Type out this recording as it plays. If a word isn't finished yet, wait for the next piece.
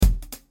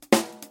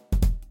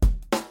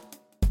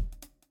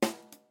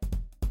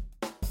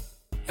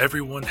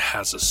Everyone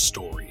has a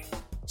story.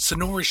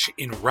 Sonorish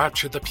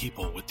enraptured the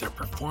people with their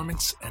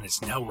performance and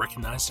is now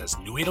recognized as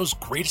NewEdo's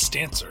greatest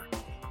dancer.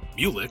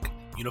 Mulek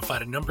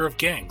unified a number of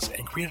gangs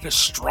and created a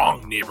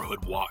strong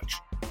neighborhood watch.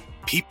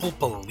 People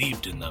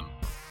believed in them,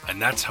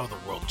 and that's how the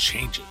world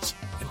changes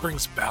and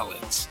brings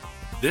balance.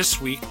 This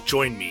week,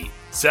 join me,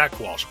 Zach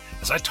Walsh,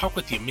 as I talk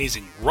with the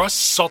amazing Russ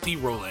Salty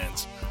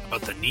Rowlands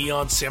about the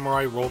neon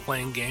samurai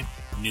role-playing game,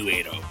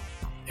 NewEdo.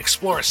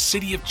 Explore a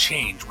city of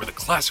change where the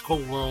classical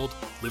world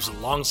lives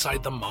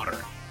alongside the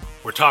modern.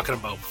 We're talking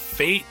about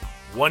fate,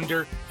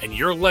 wonder, and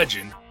your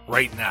legend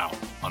right now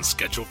on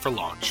Schedule for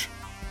Launch.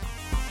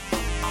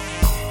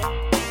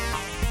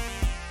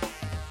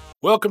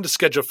 Welcome to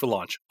Schedule for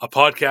Launch, a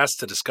podcast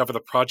to discover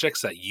the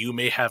projects that you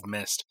may have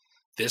missed.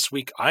 This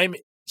week, I'm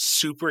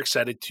super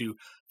excited to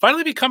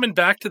finally be coming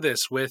back to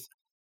this with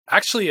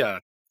actually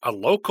a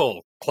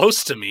local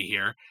close to me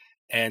here,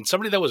 and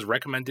somebody that was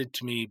recommended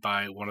to me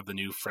by one of the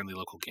new friendly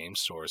local game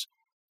stores.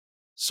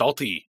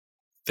 Salty,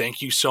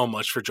 thank you so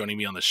much for joining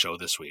me on the show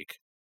this week.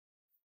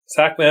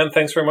 Zach, man,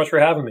 thanks very much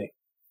for having me.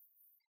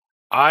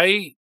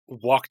 I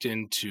walked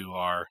into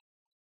our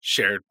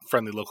shared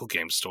friendly local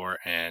game store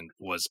and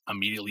was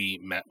immediately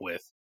met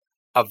with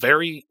a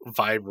very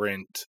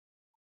vibrant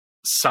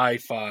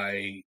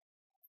sci-fi,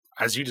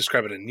 as you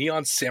describe it, a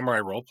neon samurai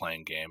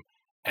role-playing game.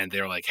 And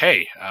they're like,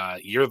 hey,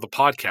 you're the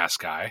podcast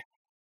guy.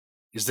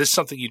 Is this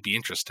something you'd be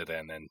interested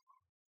in? And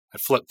I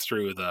flipped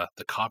through the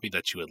copy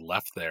that you had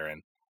left there,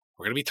 and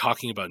we're going to be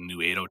talking about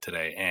NewEdo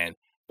today and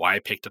why I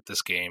picked up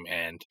this game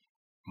and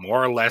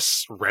more or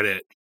less read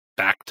it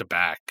back to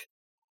back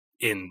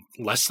in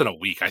less than a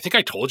week. I think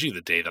I told you the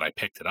day that I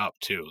picked it up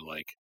too.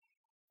 Like,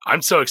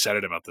 I'm so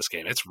excited about this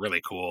game. It's really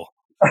cool.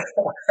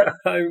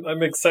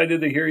 I'm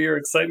excited to hear your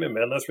excitement,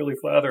 man. That's really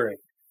flattering.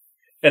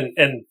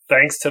 And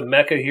thanks to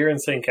Mecca here in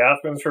St.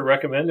 Catharines for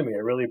recommending me. I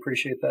really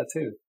appreciate that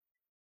too.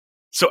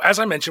 So as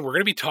I mentioned, we're going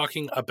to be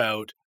talking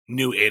about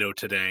NewEdo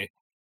today,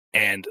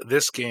 and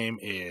this game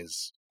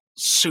is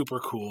super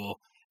cool.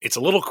 It's a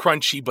little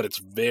crunchy, but it's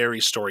very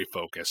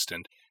story-focused,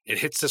 and it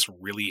hits this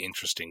really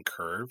interesting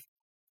curve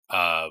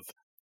of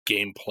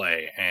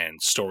gameplay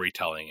and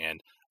storytelling,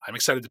 and I'm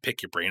excited to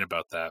pick your brain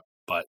about that.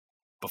 But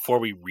before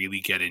we really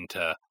get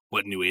into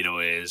what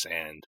NewEdo is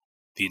and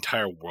the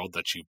entire world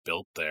that you've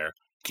built there,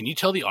 can you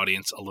tell the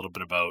audience a little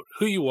bit about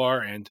who you are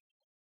and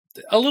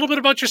a little bit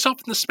about yourself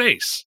in the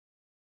space?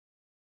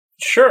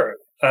 Sure.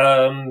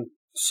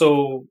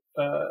 So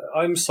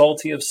I'm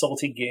Salty of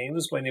Salty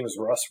Games. My name is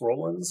Russ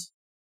Rowlands.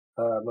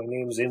 My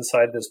name's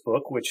inside this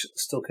book, which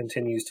still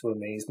continues to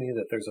amaze me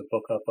that there's a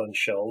book up on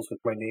shelves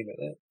with my name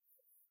in it.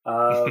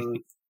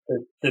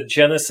 The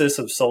genesis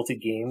of Salty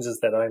Games is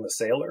that I'm a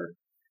sailor,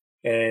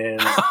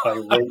 and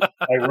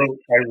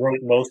I wrote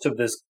most of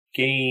this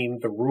game,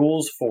 the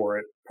rules for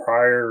it,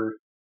 prior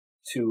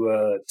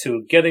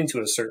to getting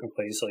to a certain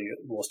place, so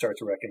we'll start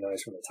to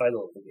recognize from the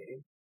title of the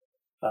game.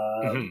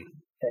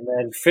 And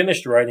then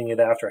finished writing it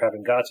after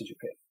having got to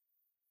Japan.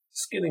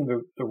 Skimming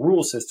the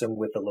rule system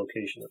with the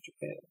location of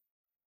Japan.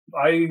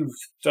 I've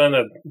done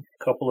a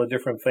couple of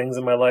different things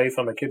in my life.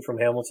 I'm a kid from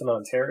Hamilton,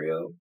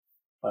 Ontario.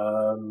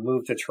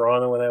 Moved to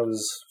Toronto when I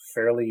was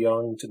fairly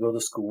young to go to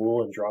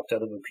school and dropped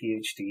out of a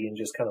PhD and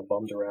just kind of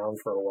bummed around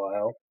for a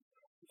while.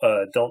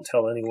 Don't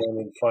tell anyone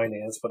in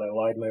finance, but I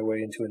lied my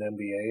way into an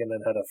MBA and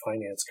then had a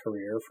finance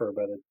career for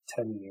about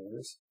 10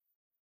 years.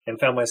 And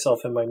found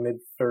myself in my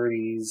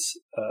mid-30s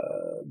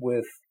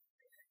with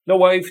no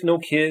wife, no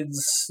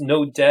kids,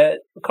 no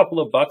debt, a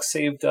couple of bucks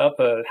saved up,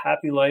 a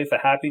happy life,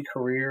 a happy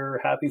career,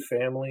 happy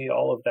family,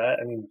 all of that.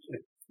 I mean,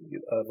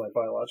 my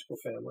biological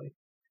family.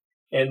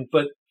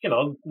 But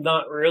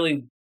not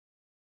really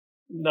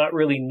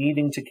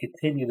needing to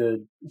continue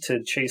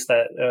to chase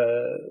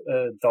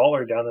that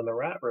dollar down in the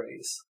rat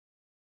race.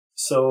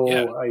 So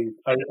yeah.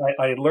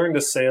 I learned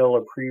to sail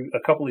a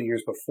couple of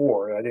years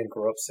before. I didn't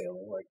grow up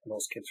sailing like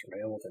most kids from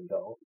Hamilton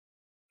don't.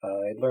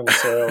 I learned to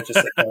sail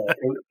just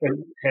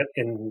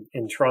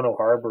in Toronto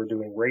Harbor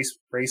doing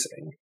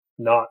racing,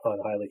 not on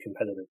highly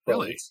competitive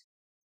boats.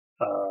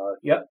 Really?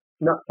 Yeah.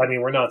 No, I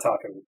mean, we're not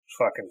talking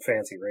fucking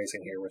fancy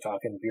racing here. We're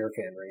talking beer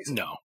can racing.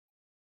 No.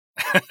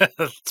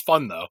 It's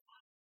fun though.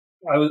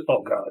 I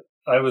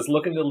was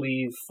looking to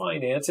leave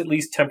finance, at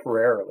least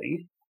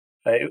temporarily.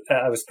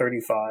 I was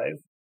 35.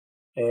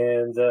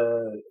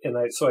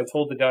 So I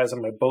told the guys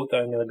on my boat that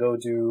I'm going to go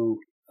do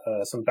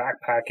some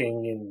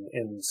backpacking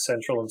in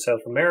Central and South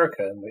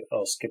America, and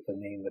I'll skip the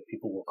name that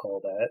people will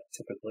call that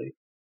typically.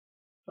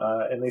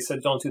 And they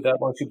said, "Don't do that.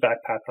 Why don't you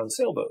backpack on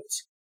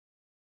sailboats?"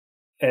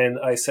 And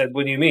I said,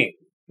 "What do you mean?"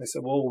 They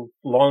said, "Well,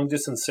 long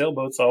distance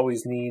sailboats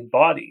always need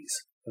bodies."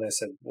 And I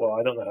said, "Well,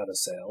 I don't know how to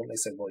sail." And they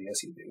said, "Well,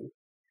 yes, you do."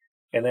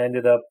 And I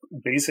ended up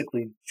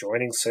basically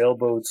joining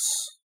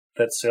sailboats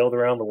that sailed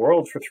around the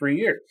world for 3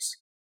 years.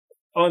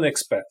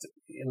 Unexpected,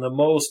 in the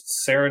most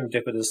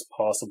serendipitous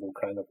possible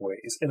kind of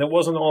ways. And it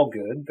wasn't all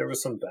good. There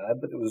was some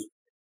bad, but it was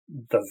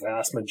the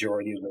vast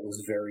majority of it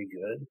was very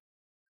good.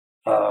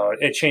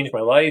 It changed my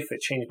life.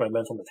 It changed my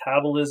mental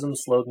metabolism,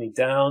 slowed me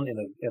down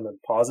in a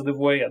positive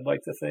way, I'd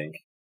like to think.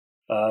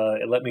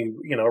 It let me,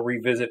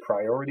 revisit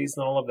priorities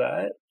and all of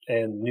that.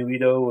 And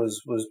NewEdo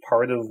was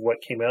part of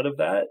what came out of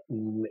that,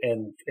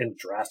 and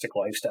drastic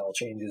lifestyle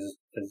changes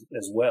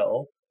as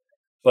well.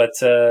 But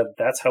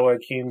that's how I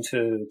came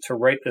to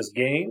write this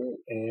game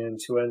and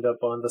to end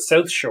up on the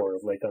south shore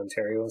of Lake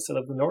Ontario instead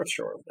of the north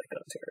shore of Lake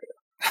Ontario.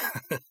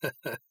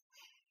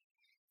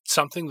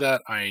 Something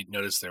that I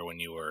noticed there when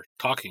you were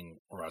talking,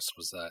 Russ,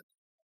 was that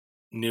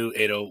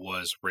NewEdo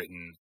was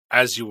written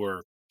as you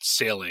were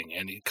sailing,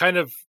 and it kind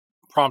of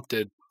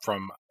prompted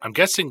from, I'm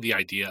guessing, the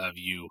idea of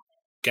you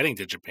getting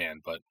to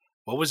Japan. But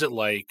what was it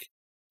like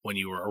when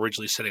you were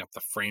originally setting up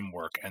the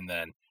framework and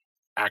then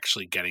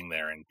actually getting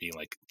there and being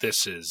like,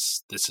 this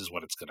is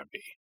what it's going to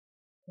be?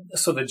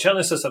 So the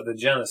genesis of the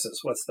genesis,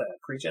 what's that?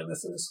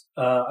 Pre-genesis?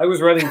 I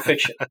was writing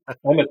fiction.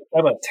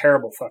 I'm a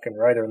terrible fucking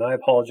writer, and I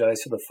apologize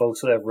to the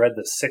folks that have read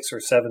the 6 or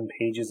 7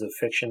 pages of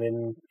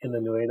fiction in the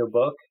NewEdo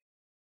book.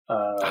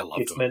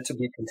 It's meant to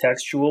be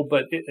contextual,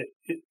 but it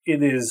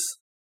is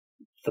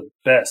the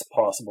best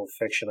possible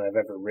fiction I've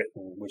ever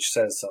written, which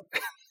says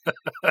something.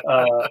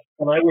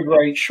 And I would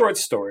write short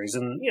stories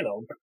and,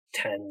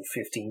 10,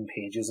 15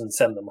 pages and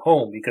send them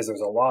home because there's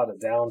a lot of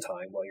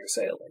downtime while you're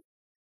sailing.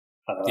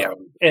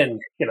 And,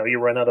 you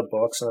run out of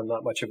books, and I'm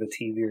not much of a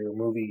TV or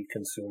movie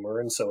consumer,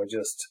 and so I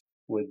just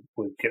would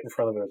get in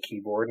front of a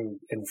keyboard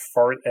and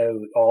fart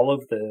out all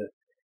of the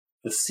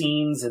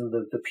scenes and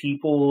the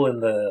people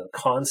and the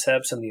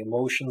concepts and the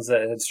emotions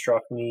that had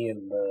struck me,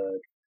 and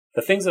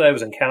the things that I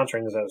was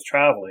encountering as I was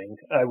traveling,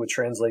 I would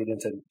translate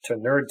into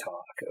nerd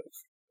talk of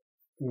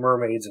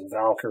mermaids and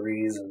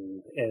valkyries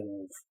and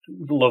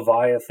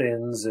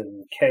leviathans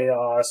and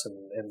chaos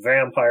and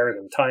vampires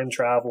and time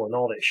travel and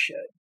all this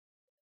shit.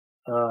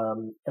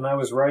 And I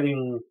was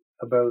writing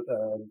about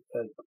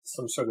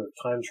some sort of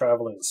time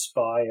traveling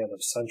spy out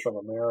of Central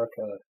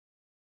America.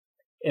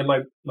 And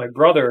my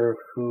brother,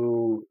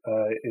 who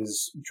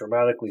is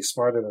dramatically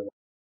smarter than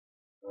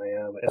I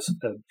am, has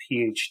a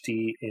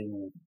PhD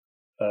in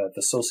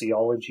the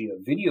sociology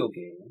of video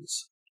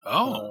games.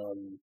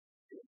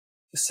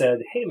 Said,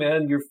 hey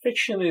man, your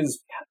fiction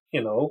is,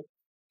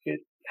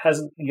 it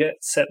hasn't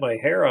yet set my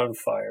hair on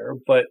fire,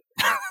 but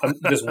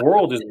this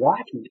world is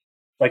wacky.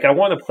 Like, I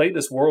want to play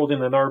this world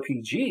in an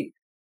RPG.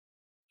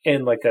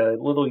 And like a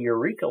little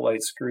eureka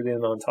light screwed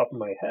in on top of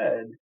my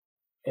head.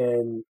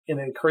 And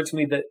it occurred to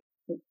me that,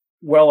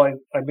 well, I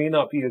may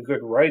not be a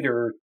good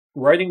writer,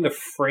 writing the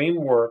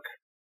framework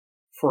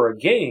for a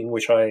game,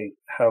 which I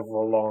have a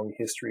long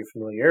history of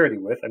familiarity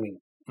with,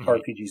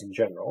 RPGs in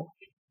general,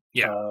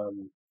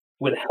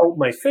 would help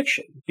my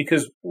fiction.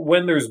 Because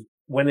when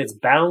it's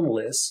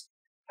boundless,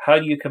 how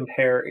do you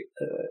compare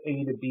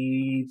A to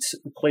B,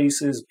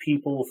 places,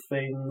 people,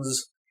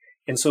 things?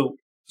 And so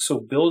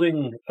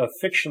building a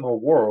fictional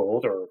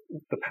world, or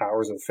the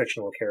powers of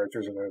fictional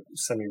characters in a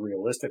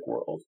semi-realistic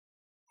world,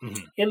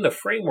 in the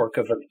framework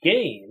of a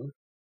game,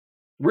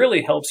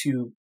 really helps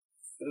you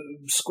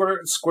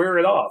square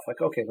it off.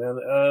 Like, okay,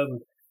 man,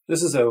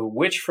 this is a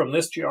witch from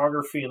this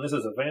geography, and this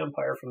is a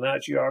vampire from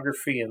that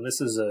geography, and this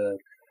is a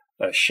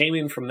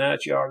shaman from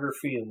that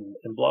geography, and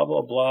blah,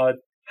 blah, blah.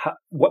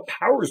 What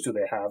powers do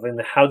they have, and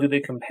how do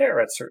they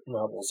compare at certain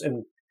levels?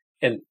 And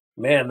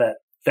man,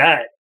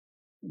 that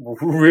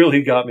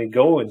really got me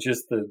going.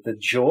 Just the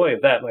joy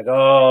of that. I'm like,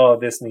 oh,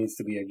 this needs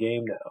to be a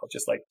game now,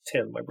 just like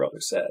Tim, my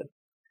brother, said.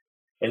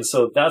 And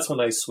so that's when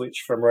I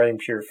switched from writing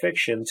pure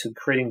fiction to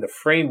creating the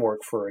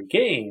framework for a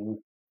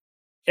game.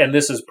 And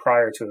this is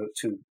prior to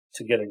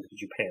getting to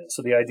Japan.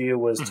 So the idea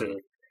was to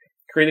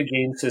create a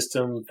game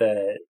system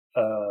that,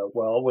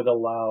 would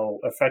allow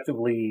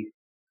effectively,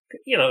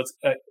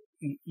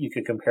 you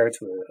could compare it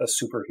to a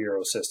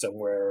superhero system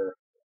where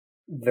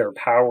their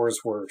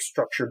powers were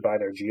structured by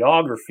their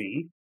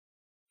geography,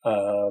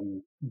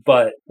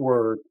 but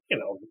were,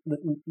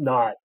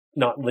 not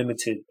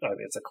limited. I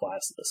mean, it's a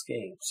classless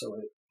game,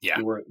 so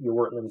you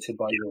weren't limited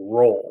by your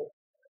role.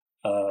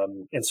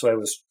 And so I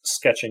was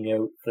sketching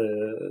out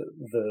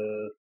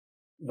the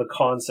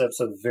concepts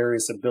of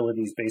various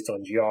abilities based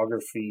on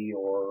geography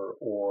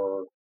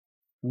or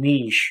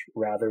niche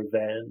rather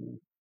than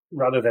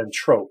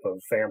trope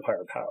of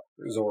vampire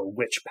powers or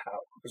witch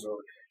powers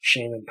or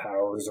shaman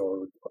powers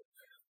or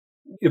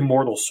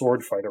immortal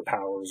sword fighter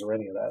powers or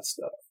any of that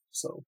stuff.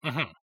 So,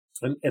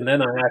 and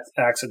then I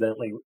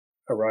accidentally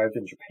arrived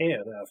in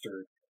Japan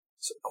after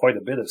quite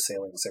a bit of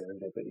sailing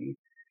serendipity.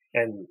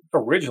 And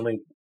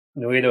originally,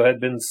 NewEdo had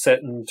been set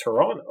in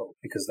Toronto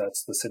because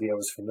that's the city I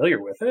was familiar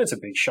with. And it's a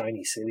big,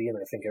 shiny city, and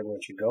I think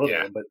everyone should go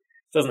there, but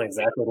it doesn't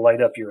exactly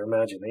light up your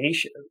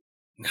imagination.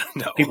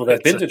 No, people that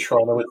have been to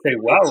Toronto would say,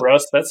 wow,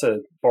 Russ, that's a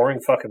boring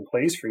fucking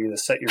place for you to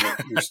set your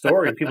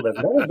story. And people that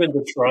have never been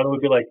to Toronto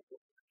would be like,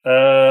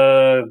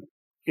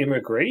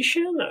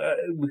 immigration?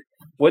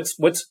 What's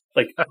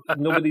like,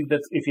 nobody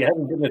that's, if you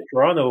haven't been to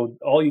Toronto,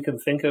 all you can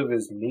think of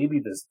is maybe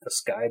the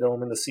Sky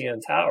Dome and the CN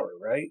Tower,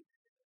 right?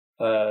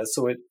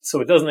 So it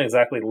doesn't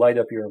exactly light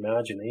up your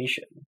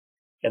imagination.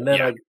 And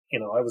then I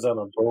was on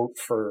a boat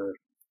for,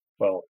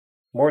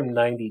 more than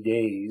 90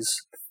 days,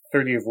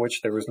 30 of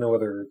which there was no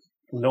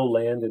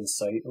land in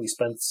sight. We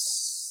spent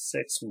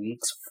 6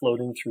 weeks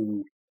floating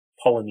through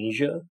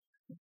Polynesia,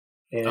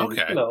 and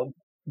Okay.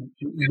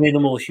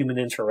 minimal human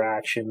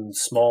interaction,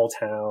 small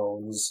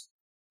towns.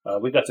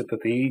 We got to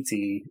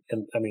Papeete,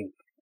 and I mean,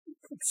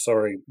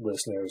 sorry,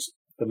 listeners,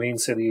 the main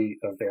city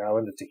of the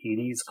island of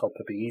Tahiti is called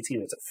Papeete,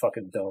 and it's a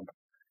fucking dump.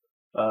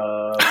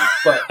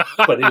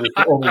 But it was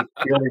the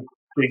only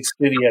big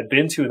city I'd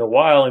been to in a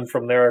while, and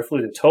from there I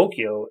flew to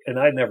Tokyo, and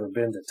I'd never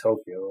been to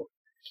Tokyo.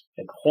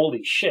 And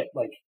holy shit,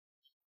 like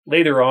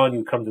later on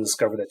you come to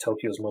discover that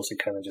Tokyo is mostly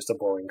kind of just a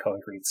boring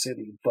concrete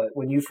city. But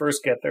when you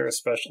first get there,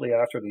 especially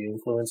after the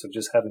influence of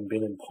just having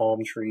been in palm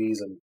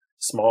trees and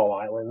small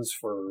islands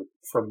for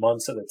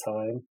months at a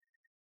time,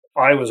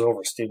 I was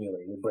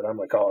overstimulated, but I'm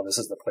like, oh, this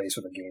is the place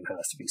where the game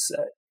has to be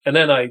set. And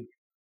then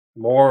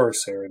more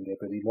sailing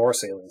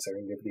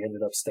serendipity,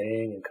 ended up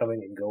staying and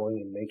coming and going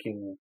and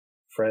making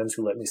friends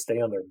who let me stay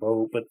on their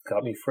boat, but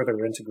got me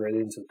further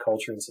integrated into the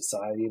culture and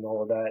society and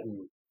all of that,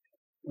 and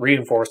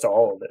reinforced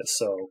all of this.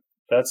 So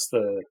that's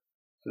the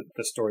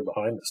story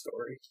behind the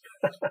story.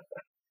 The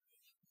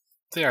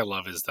thing I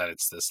love is that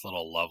it's this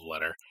little love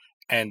letter.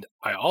 And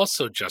I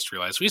also just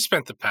realized we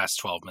spent the past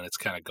 12 minutes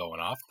kind of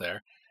going off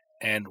there,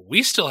 and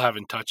we still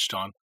haven't touched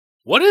on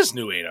what is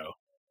NewEdo.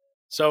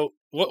 So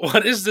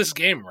what is this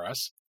game,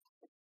 Russ?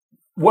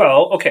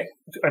 Well, okay.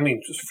 I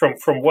mean,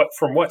 from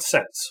what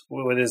sense?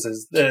 What it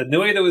is the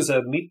NewEdo is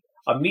a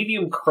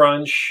medium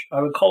crunch.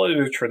 I would call it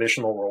a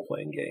traditional role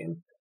playing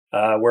game,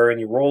 wherein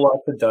you roll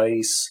out the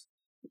dice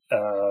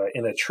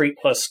in a trait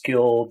plus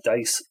skill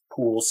dice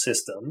pool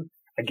system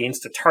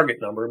against a target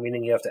number,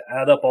 meaning you have to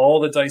add up all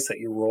the dice that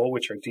you roll,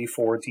 which are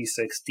D4,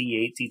 D6,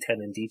 D8, D10,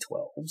 and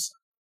D12s,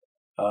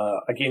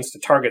 against a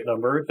target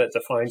number that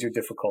defines your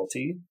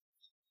difficulty.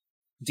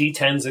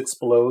 D10s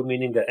explode,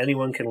 meaning that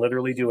anyone can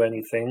literally do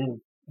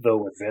anything, though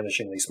with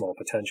vanishingly small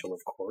potential,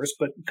 of course,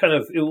 but kind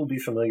of it will be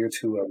familiar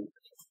to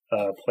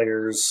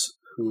players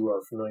who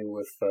are familiar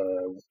with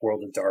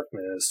World of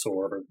Darkness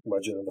or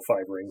Legend of the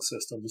Five Rings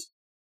systems.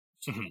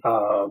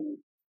 Mm-hmm.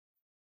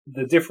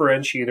 The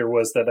differentiator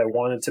was that I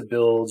wanted to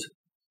build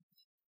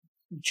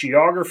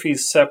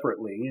geographies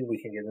separately, and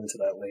we can get into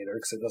that later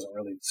because it doesn't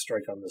really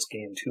strike on this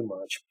game too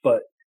much,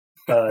 but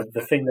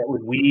the thing that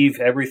would weave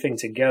everything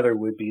together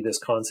would be this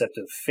concept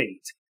of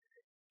fate.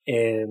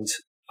 And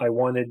I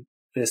wanted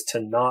this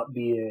to not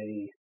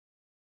be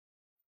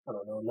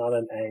not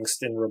an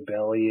angst and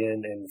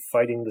rebellion and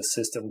fighting the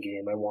system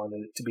game. I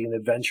wanted it to be an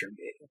adventure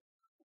game.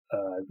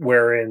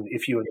 Wherein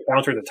if you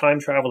encountered a time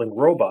traveling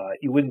robot,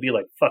 you wouldn't be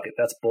like, fuck it,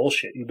 that's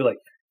bullshit. You'd be like,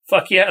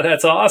 fuck yeah,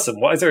 that's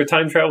awesome. Why is there a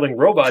time traveling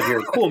robot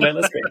here? Cool, man,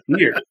 let's get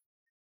here.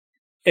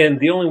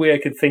 And the only way I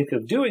could think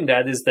of doing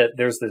that is that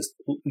there's this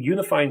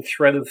unifying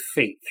thread of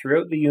fate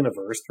throughout the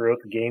universe, throughout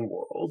the game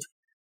world,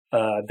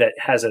 that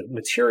has a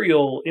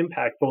material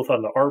impact both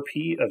on the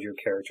RP of your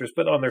characters,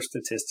 but on their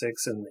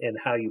statistics and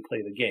how you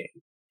play the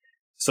game.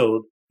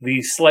 So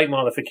these slight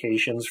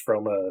modifications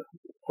from a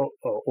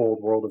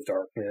old World of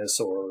Darkness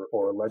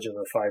or Legend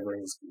of the Five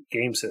Rings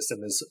game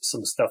system is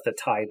some stuff that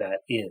tie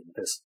that in,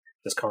 this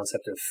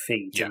concept of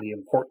fate and the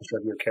importance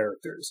of your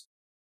characters.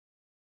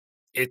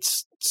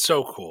 It's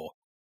so cool.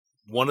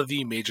 One of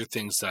the major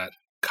things that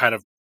kind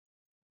of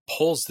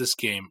pulls this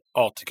game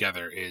all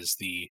together is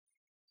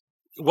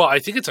I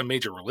think it's a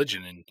major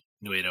religion in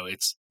NewEdo.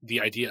 It's the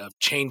idea of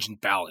change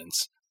and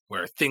balance,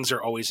 where things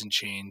are always in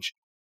change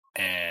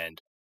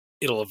and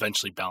it'll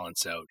eventually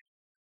balance out.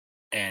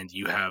 And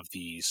you have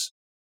these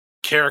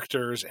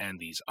characters and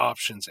these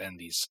options and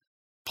these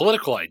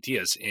political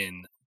ideas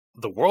in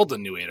the world of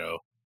NewEdo,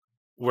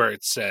 where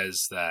it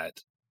says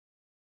that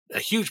a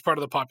huge part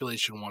of the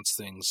population wants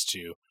things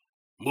to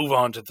move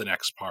on to the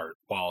next part,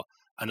 while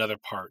another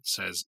part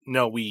says,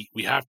 no, we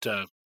have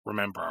to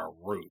remember our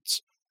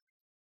roots.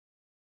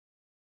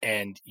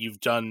 And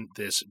you've done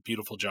this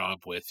beautiful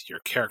job with your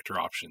character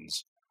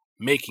options,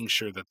 making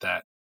sure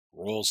that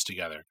rolls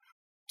together.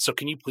 So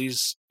can you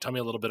please tell me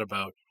a little bit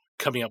about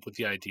coming up with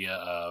the idea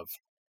of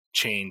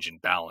change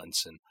and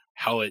balance and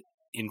how it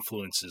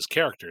influences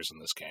characters in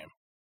this game?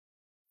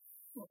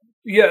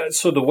 Yeah,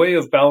 so the way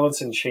of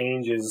balance and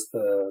change is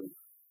the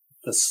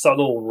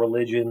subtle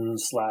religion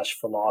 /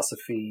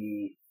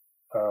 philosophy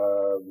 /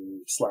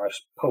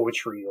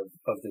 poetry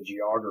of the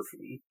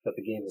geography that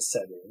the game is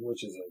set in,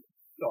 which is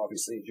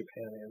obviously a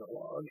Japan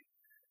analog.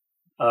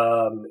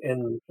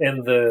 And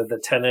the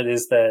tenet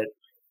is that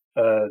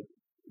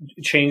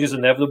change is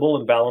inevitable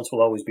and balance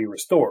will always be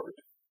restored.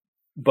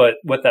 But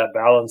what that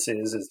balance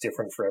is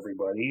different for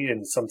everybody,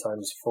 and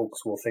sometimes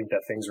folks will think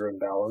that things are in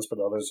balance, but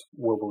others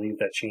will believe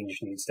that change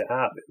needs to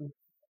happen.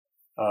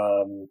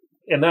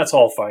 And that's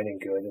all fine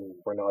and good, and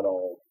we're not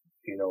all,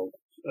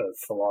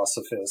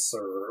 philosophists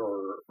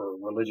or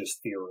religious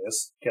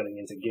theorists getting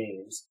into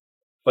games,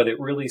 but it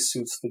really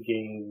suits the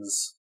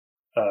game's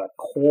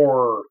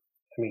core,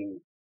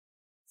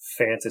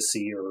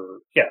 fantasy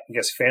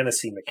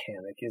fantasy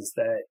mechanic is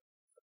that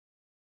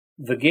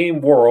the game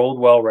world,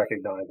 well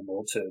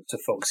recognizable to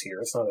folks here,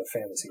 it's not a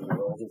fantasy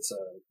world, it's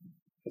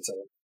a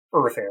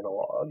Earth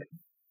analog.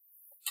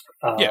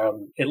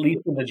 At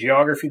least in the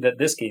geography that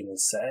this game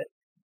is set,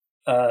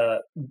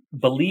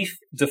 belief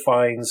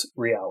defines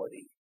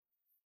reality.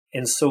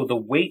 And so the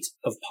weight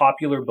of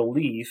popular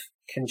belief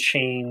can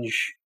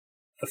change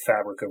the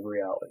fabric of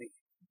reality.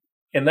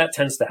 And that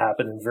tends to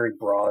happen in very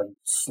broad,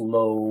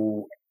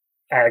 slow,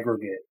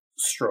 aggregate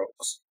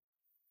strokes,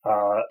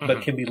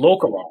 but can be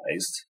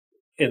localized.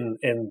 And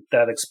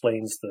that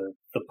explains the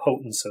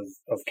potence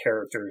of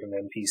characters and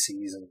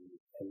NPCs and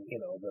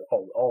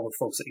all the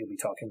folks that you'll be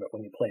talking about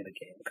when you play the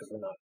game, because we're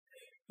not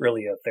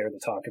really out there to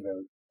talk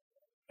about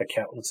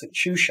accountants and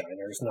shoe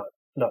shiners, not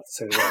to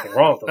say there's anything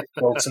wrong with those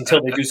folks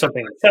until they do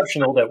something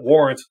exceptional that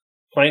warrants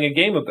playing a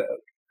game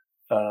about.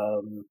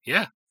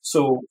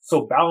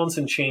 So balance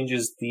and change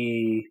is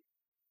the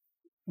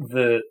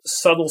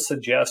subtle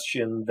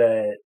suggestion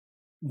that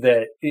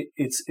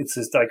it's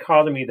this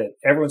dichotomy that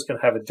everyone's going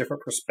to have a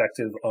different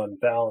perspective on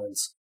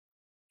balance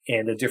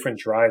and a different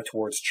drive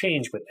towards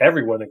change, but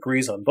everyone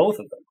agrees on both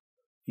of them.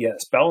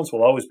 Yes, balance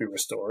will always be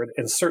restored,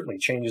 and certainly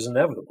change is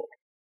inevitable.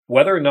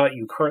 Whether or not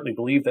you currently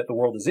believe that the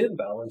world is in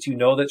balance, you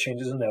know that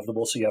change is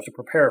inevitable, so you have to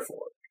prepare for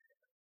it.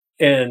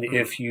 And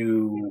if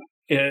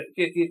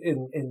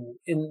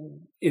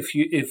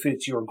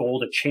it's your goal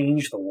to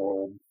change the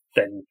world,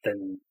 then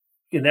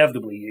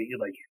inevitably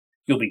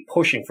you'll be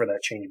pushing for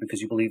that change because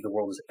you believe the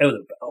world is out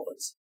of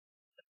balance.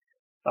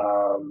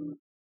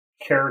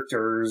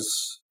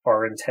 Characters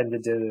are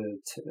intended to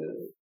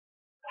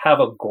have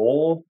a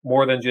goal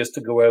more than just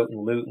to go out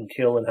and loot and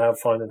kill and have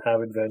fun and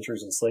have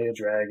adventures and slay a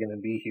dragon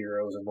and be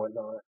heroes and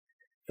whatnot.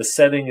 The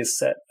setting is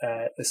set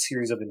at a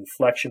series of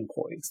inflection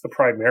points. The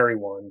primary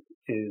one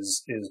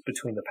is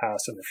between the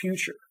past and the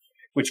future,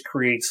 which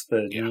creates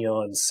the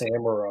neon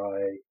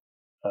samurai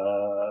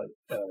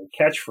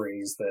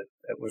catchphrase that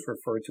was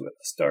referred to at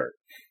the start.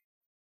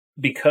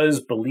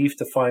 Because belief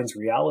defines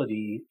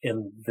reality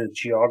in the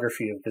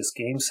geography of this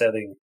game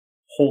setting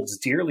holds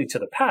dearly to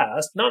the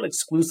past, not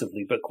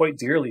exclusively, but quite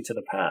dearly to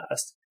the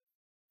past,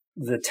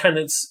 the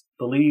tenets,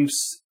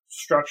 beliefs,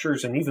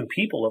 structures, and even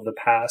people of the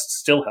past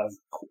still have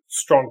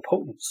strong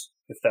potence,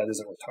 if that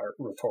isn't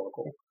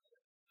rhetorical,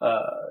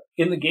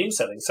 in the game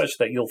setting, such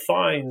that you'll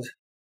find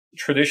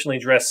traditionally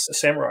dressed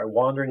samurai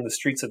wandering the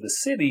streets of the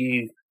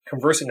city,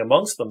 conversing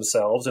amongst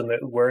themselves and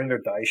wearing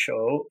their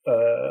daisho,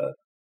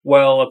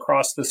 while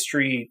across the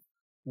street,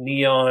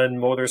 neon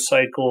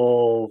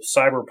motorcycle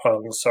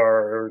cyberpunks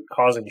are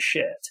causing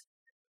shit.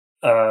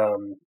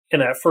 And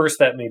at first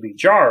that may be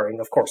jarring.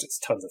 Of course, it's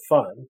tons of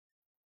fun.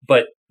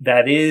 But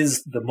that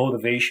is the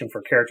motivation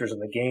for characters in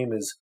the game,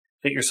 is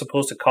that you're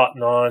supposed to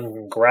cotton on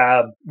and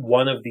grab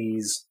one of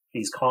these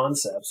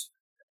concepts,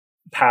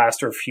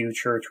 past or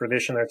future,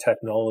 tradition or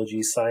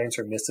technology, science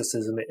or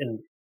mysticism,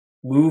 and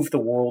move the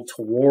world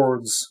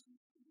towards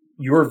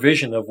your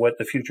vision of what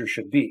the future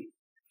should be.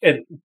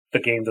 And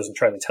the game doesn't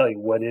try to tell you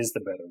what is the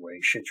better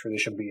way. Should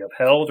tradition be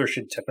upheld or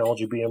should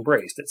technology be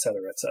embraced, et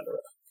cetera, et cetera.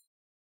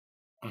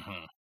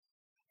 Mm-hmm.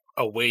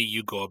 A way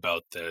you go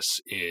about this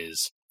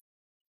is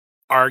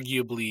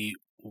arguably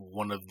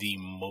one of the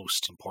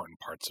most important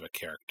parts of a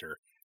character,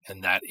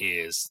 and that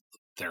is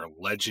their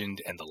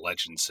legend and the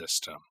legend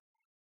system.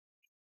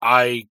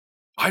 I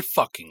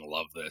fucking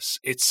love this.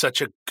 It's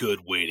such a good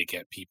way to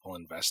get people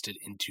invested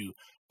into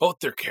both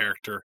their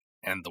character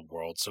and the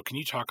world. So can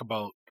you talk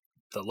about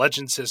the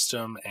legend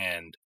system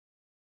and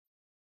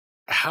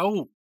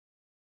how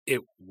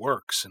it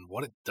works and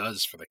what it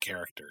does for the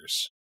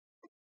characters?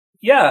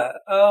 Yeah,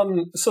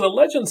 so the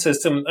legend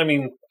system, I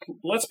mean,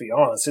 let's be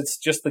honest, it's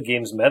just the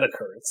game's meta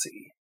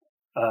currency.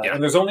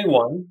 And there's only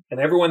one, and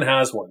everyone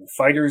has one.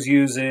 Fighters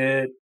use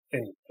it,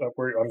 and I'm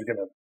going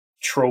to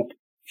trope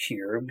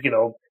here,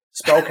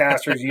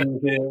 spellcasters use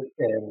it,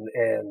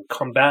 and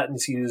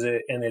combatants use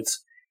it, and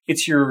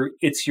it's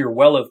your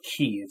well of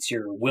ki, it's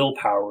your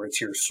willpower, it's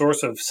your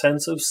source of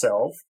sense of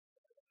self,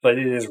 but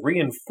it is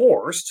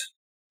reinforced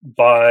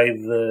by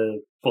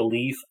the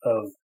belief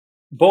of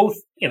both,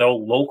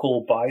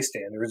 local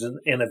bystanders and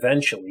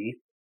eventually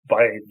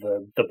by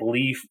the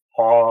belief,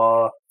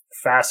 awe,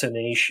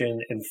 fascination,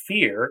 and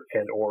fear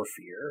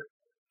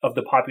of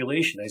the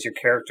population as your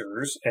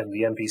characters and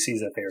the NPCs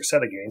that they are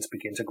set against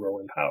begin to grow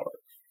in power.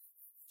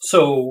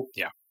 So,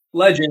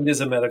 legend is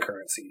a meta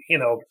currency.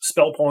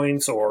 Spell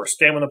points or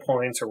stamina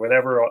points or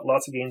whatever.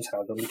 Lots of games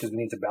have them because we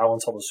need to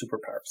balance all the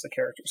superpowers the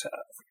characters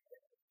have.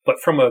 But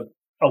from a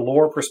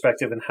lore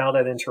perspective and how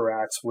that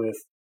interacts with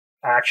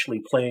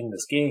actually playing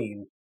this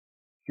game,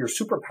 your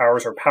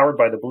superpowers are powered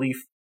by the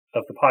belief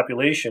of the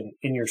population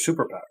in your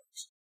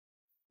superpowers.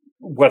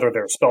 Whether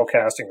they're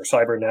spellcasting or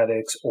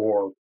cybernetics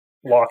or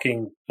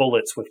blocking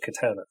bullets with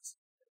katanas.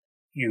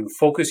 You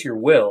focus your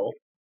will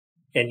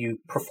and you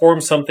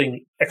perform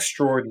something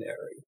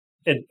extraordinary.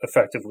 And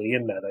effectively,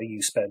 in meta,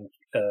 you spend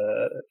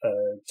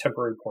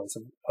temporary points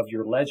of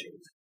your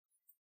legend.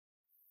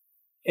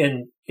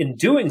 And in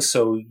doing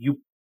so, you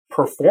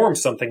perform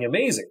something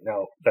amazing.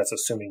 Now, that's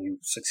assuming you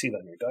succeed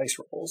on your dice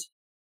rolls.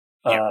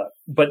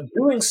 But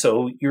doing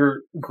so,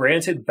 you're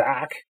granted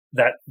back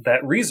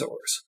that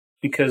resource.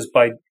 Because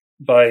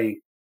by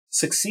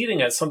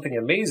succeeding at something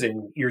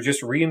amazing, you're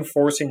just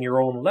reinforcing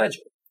your own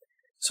legend.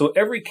 So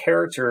every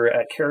character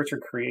at character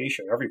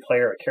creation, every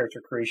player at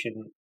character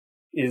creation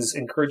is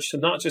encouraged to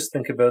not just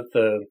think about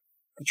the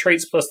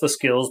traits plus the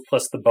skills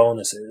plus the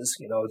bonuses.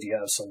 You know, do you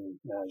have some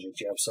magic?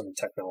 Do you have some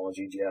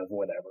technology? Do you have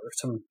whatever,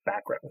 some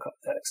background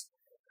context?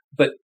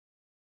 But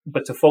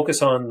to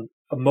focus on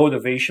a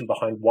motivation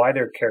behind why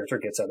their character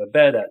gets out of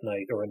bed at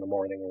night or in the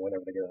morning or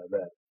whenever they get out of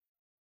bed.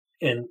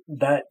 And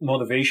that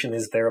motivation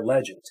is their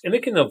legend. And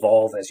it can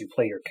evolve as you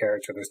play your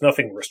character. There's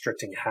nothing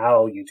restricting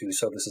how you do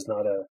so. This is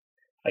not a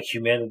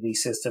humanity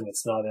system.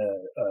 It's not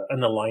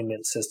an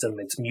alignment system.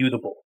 It's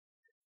mutable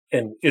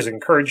and is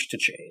encouraged to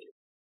change.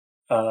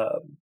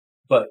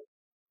 But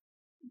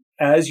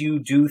as you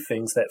do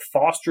things that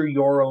foster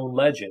your own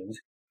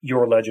legend,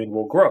 your legend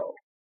will grow.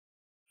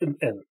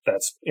 And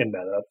that's in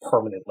meta,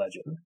 permanent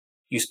legend.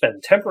 You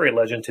spend temporary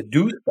legend to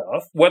do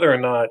stuff, whether or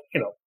not,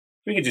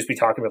 we could just be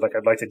talking about, like,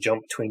 I'd like to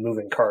jump between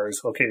moving cars.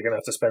 Okay, you're going to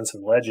have to spend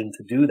some legend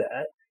to do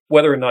that.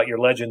 Whether or not your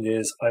legend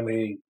is, I'm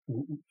a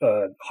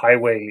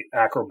highway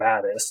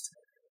acrobatist,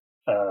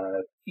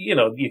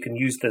 you can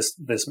use this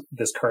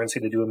currency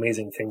to do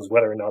amazing things,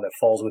 whether or not it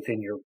falls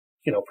within your,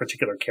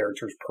 particular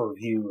character's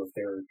purview of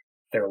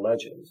their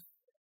legend.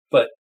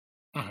 But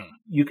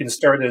you can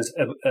start as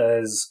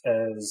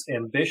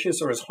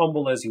ambitious or as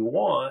humble as you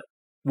want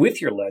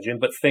with your legend,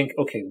 but think,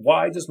 okay,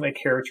 why does my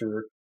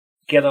character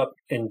get up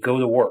and go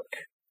to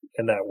work?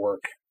 And that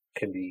work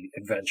can be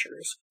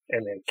adventures,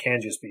 and it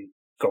can just be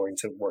going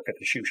to work at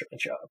the shoe shine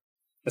shop,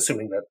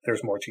 assuming that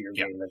there's more to your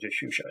game than just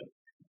shoe shine.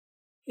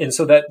 And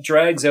so that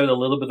drags out a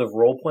little bit of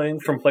role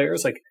playing from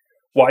players. Like,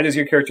 why does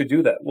your character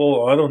do that?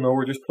 Well, I don't know.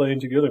 We're just playing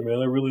together, man.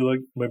 I really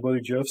like my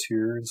buddy Jeff's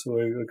here, and so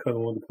I kind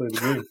of want to play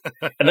the game.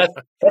 And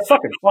that's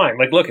fucking fine.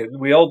 Like, look,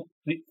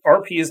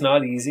 RP is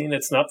not easy, and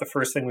it's not the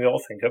first thing we all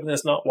think of, and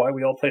it's not why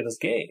we all play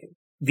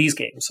these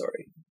games.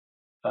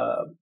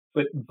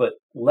 But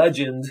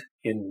Legend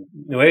in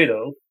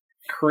NewEdo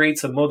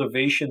creates a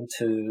motivation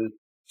to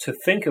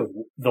think of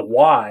the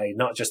why,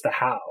 not just the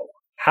how.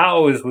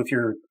 How is with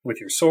your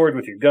sword,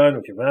 with your gun,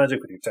 with your magic,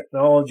 with your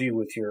technology,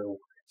 with your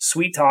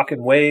sweet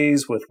talking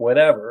ways, with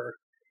whatever.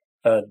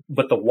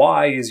 But the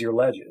why is your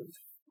legend.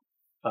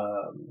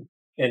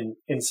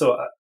 And so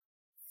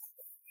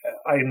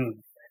I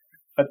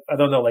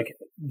don't know, like,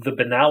 the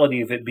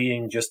banality of it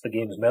being just the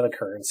game's meta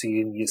currency,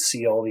 and you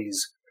see all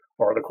these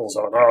articles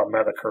on,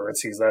 meta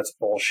currencies, that's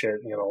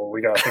bullshit.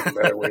 We got to think of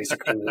better ways to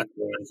create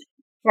games.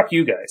 Fuck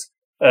you guys.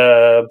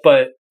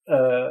 But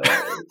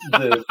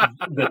the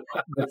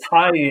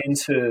tie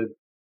into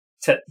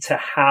to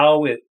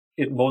how it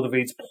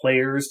motivates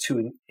players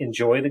to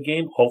enjoy the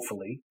game,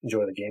 hopefully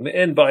enjoy the game,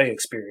 and by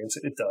experience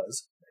it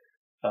does.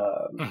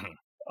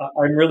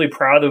 I'm really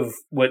proud of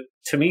what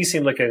to me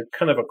seemed like a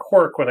kind of a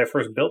quirk when I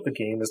first built the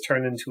game, has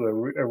turned into a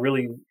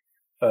really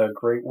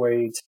great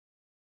way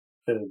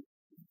to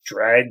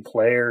drag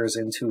players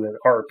into an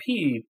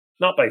RP,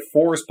 not by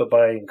force but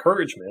by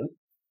encouragement.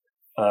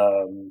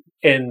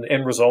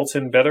 And results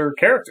in better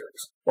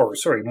characters,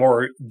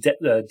 more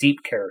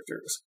deep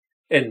characters.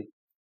 And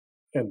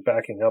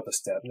backing up a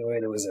step,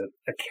 NewEdo is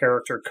a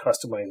character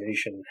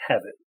customization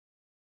heaven.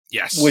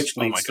 Yes, which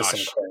leads to some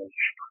crunch.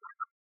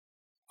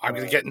 I'm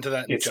going to get into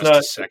that in just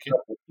a second.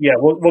 Yeah,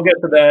 we'll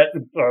get to that.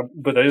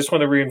 But I just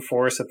want to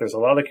reinforce that there's a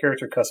lot of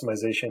character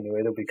customization in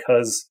NewEdo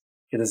because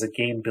it is a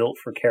game built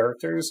for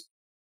characters.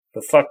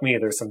 But fuck me,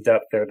 there's some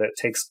depth there that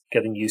takes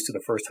getting used to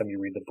the first time you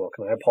read the book.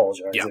 And I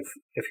apologize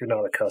if you're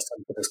not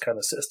accustomed to this kind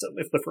of system,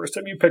 if the first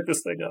time you pick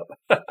this thing up.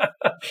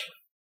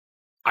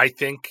 I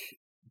think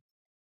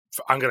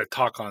I'm going to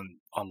talk on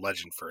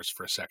Legend first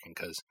for a second,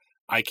 because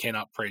I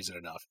cannot praise it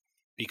enough.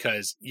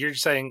 Because you've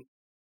said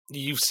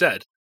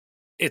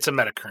it's a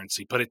meta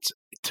currency, but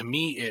to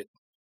me,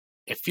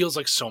 it feels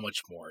like so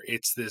much more.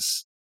 It's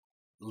this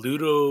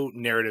Ludo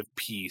narrative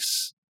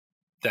piece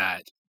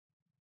that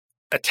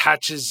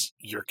attaches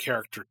your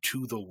character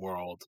to the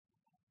world,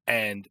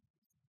 and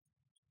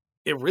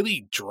it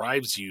really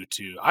drives you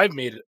to. I've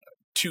made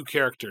 2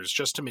 characters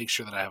just to make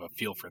sure that I have a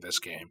feel for this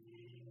game,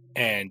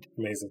 and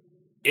amazing.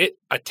 It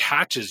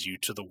attaches you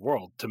to the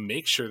world to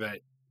make sure that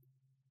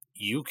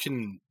you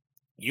can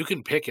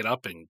pick it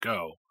up and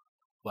go.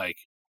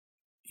 Like,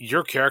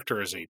 your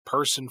character is a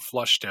person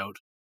flushed out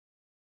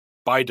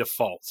by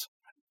default.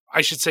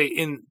 I should say,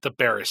 in the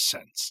barest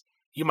sense.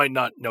 You might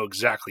not know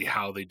exactly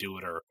how they do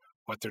it or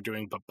what they're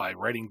doing, but by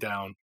writing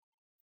down,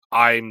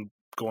 I'm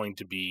going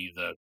to be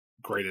the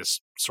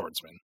greatest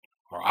swordsman,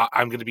 or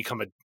I'm going to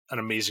become an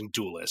amazing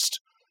duelist.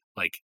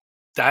 Like,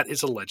 that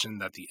is a legend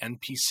that the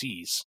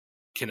NPCs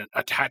can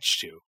attach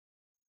to.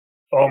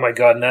 Oh my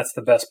god, and that's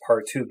the best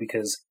part too,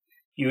 because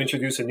you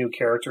introduce a new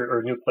character or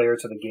a new player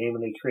to the game,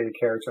 and they create a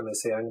character, and they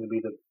say, I'm going to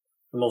be the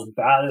most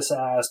badass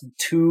ass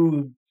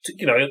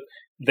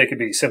they could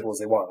be simple as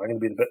they want. I'm going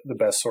to be the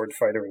best sword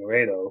fighter in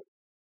NewEdo.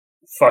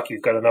 Fuck,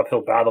 you've got an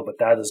uphill battle, but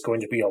that is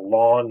going to be a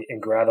long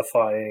and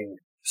gratifying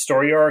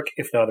story arc,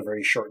 if not a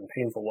very short and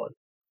painful one.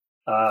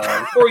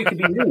 Or you could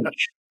be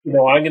huge.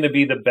 I'm going to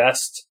be the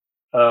best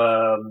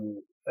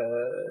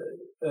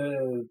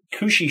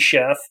kushi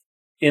chef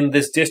in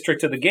this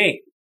district of the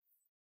game.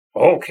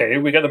 Okay,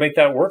 we got to make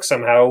that work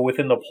somehow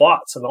within the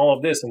plots and all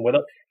of this, and what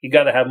you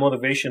got to have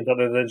motivations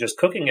other than just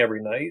cooking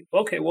every night.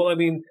 Okay, well, I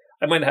mean,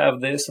 I might have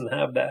this and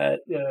have that,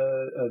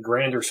 a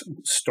grander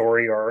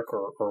story arc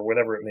or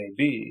whatever it may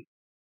be.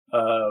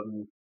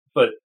 Um,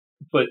 but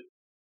but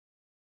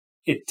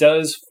it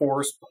does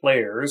force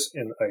players,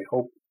 and I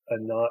hope a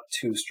not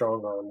too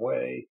strong arm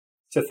way,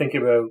 to think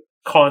about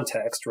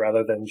context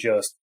rather than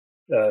just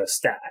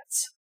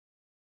stats.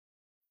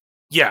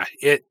 Yeah,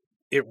 it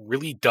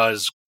really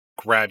does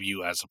grab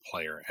you as a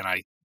player, and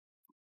I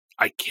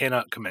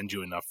cannot commend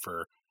you enough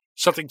for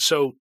something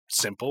so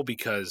simple,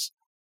 because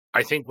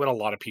I think when a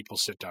lot of people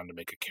sit down to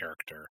make a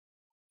character,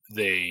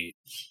 they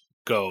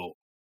go,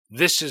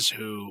 this is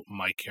who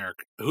my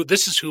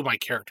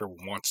character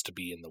wants to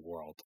be in the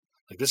world.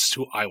 Like, this is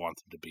who I want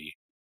them to be.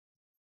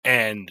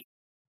 And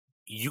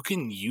you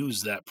can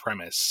use that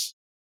premise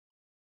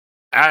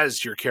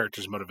as your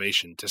character's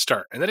motivation to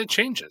start, and then it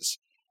changes.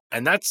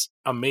 And that's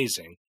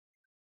amazing.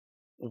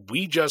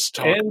 We just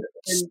talked.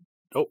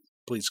 Oh,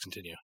 please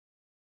continue.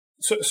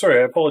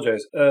 Sorry, I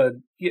apologize.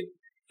 You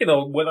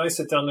know, when I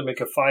sit down to make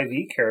a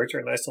 5e character,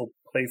 and I still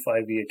play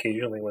 5e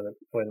occasionally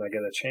when I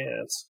get a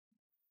chance,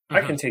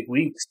 I can take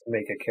weeks to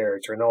make a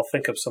character, and I'll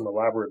think of some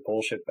elaborate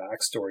bullshit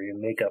backstory and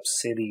make up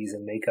cities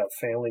and make up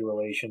family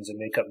relations and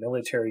make up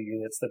military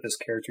units that this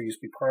character used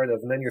to be part of,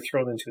 and then you're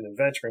thrown into an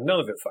adventure, and none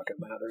of it fucking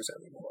matters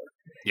anymore.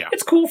 Yeah,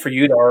 it's cool for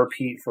you to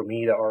RP, for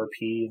me to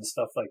RP and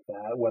stuff like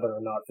that, whether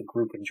or not the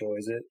group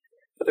enjoys it,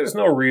 but there's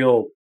no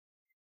real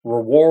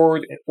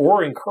reward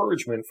or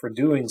encouragement for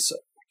doing so.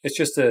 It's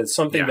just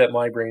something that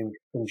my brain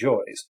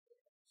enjoys.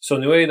 So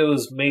NewEdo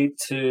is made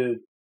to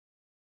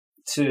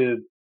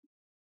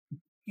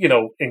you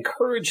know,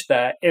 encourage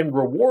that and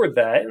reward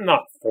that, and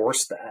not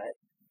force that,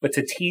 but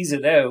to tease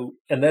it out.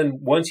 And then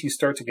once you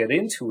start to get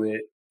into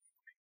it,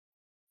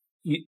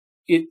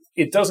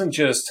 it doesn't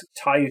just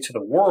tie you to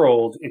the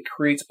world, it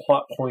creates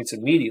plot points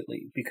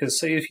immediately. Because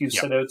say if you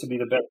set out to be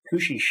the best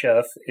sushi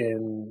chef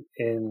in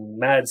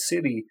Mad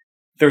City,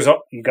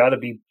 you got to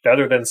be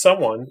better than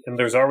someone, and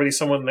there's already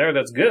someone there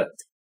that's good.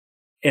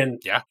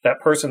 And that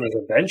person is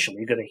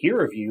eventually going to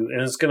hear of you,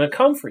 and is going to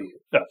come for you.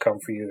 Not come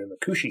for you in the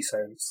Kushi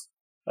sense,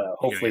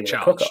 hopefully in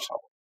a cook-off.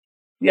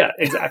 Yeah,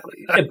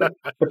 exactly.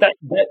 but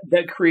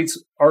that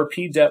creates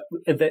RP depth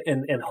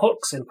and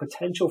hooks and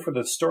potential for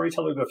the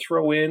storyteller to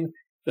throw in.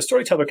 The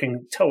storyteller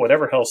can tell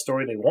whatever hell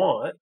story they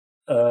want,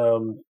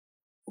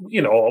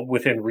 you know,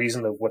 within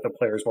reason of what the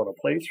players want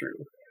to play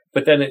through.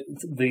 But then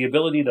the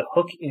ability to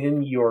hook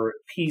in your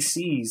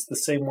PCs the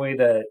same way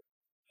that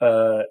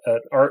a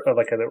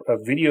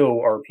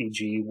video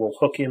RPG will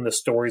hook in the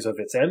stories of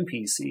its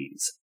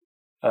NPCs.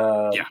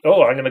 Oh,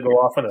 I'm going to go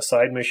off on a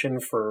side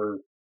mission for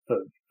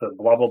the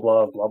blah, blah,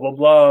 blah, blah, blah,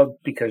 blah,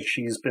 because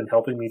she's been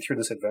helping me through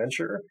this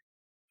adventure.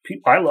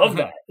 I love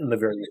that in the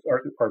various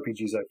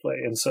RPGs I play.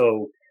 And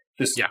so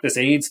this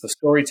aids the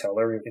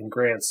storyteller and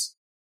grants,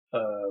 I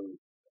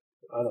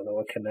don't know,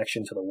 a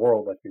connection to the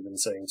world, like we've been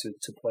saying,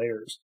 to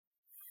players.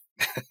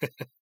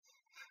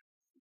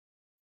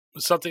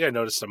 Something I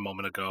noticed a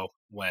moment ago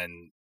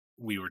when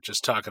we were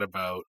just talking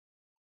about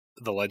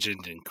the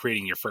legend and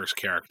creating your first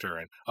character,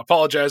 and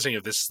apologizing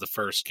if this is the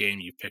first game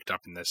you picked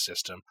up in this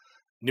system.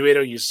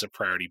 NewEdo uses a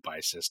priority buy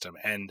system,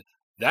 and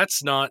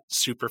that's not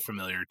super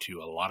familiar to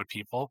a lot of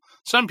people.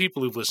 Some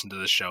people who've listened to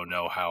this show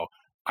know how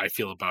I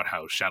feel about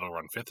how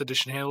Shadowrun 5th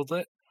Edition handled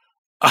it.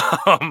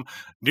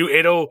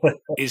 NewEdo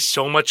is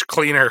so much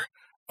cleaner.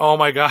 Oh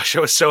my gosh,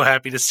 I was so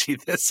happy to see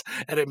this,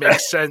 and it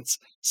makes sense.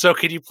 So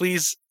can you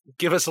please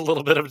give us a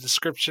little bit of a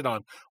description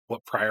on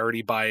what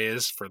priority buy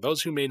is for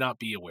those who may not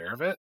be aware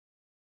of it?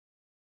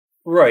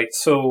 Right.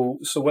 So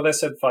what I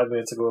said 5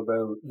 minutes ago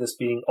about this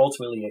being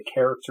ultimately a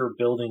character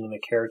building and a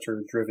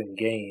character driven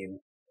game,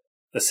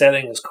 the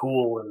setting is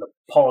cool and the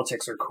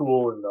politics are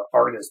cool and the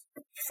art is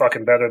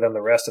fucking better than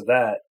the rest of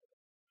that.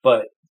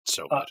 But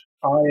so good.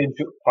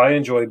 I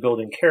enjoy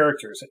building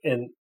characters,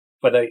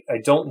 but I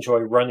don't enjoy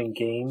running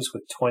games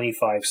with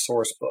 25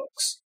 source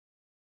books.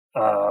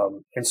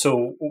 And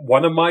so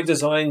one of my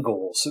design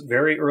goals,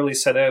 very early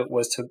set out,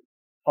 was to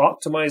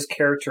optimize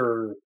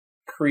character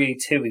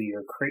creativity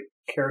or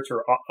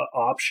character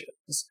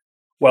options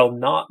while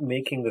not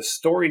making the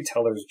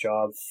storyteller's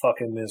job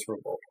fucking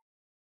miserable.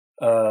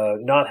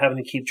 Not having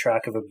to keep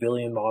track of a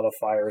billion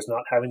modifiers,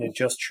 not having to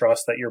just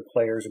trust that your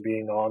players are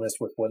being honest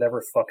with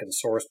whatever fucking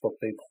source book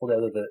they pulled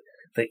out of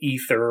the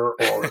ether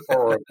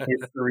or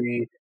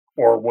history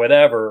or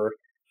whatever.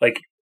 Like,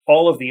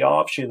 all of the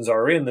options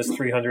are in this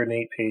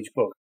 308-page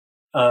book.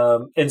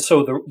 And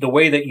so the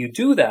way that you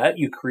do that,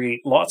 you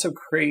create lots of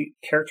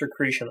character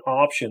creation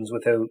options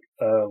without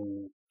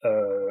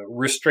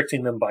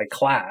restricting them by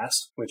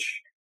class,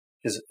 which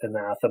is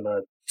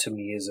anathema to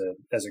me as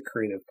a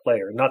creative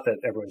player. Not that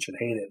everyone should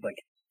hate it. Like,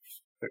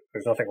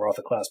 there's nothing wrong with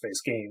a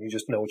class-based game. You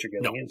just know what you're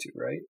getting into,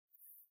 right?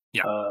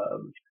 Yeah.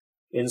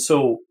 And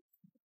so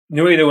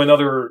NewEdo and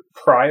other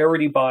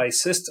priority buy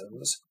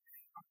systems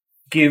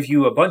give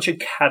you a bunch of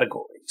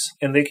categories,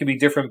 and they can be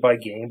different by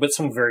game, but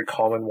some very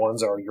common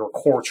ones are your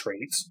core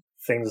traits,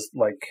 things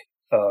like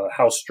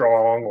how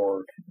strong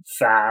or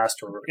fast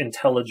or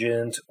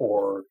intelligent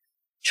or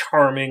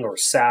charming or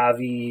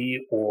savvy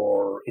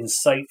or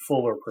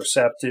insightful or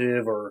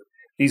perceptive, or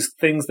these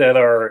things that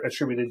are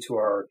attributed to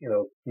our,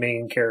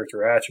 main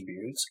character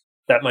attributes.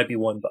 That might be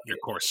one bucket. Your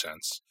core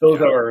sense.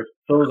 Those are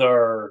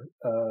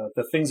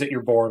the things that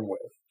you're born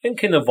with and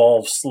can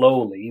evolve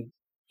slowly,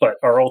 but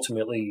are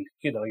ultimately,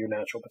 your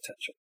natural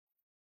potential.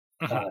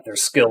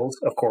 There's skills,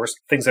 of course,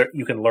 things that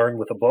you can learn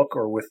with a book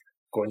or with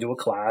going to a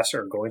class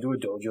or going to a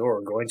dojo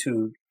or going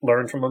to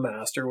learn from a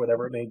master,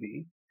 whatever it may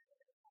be.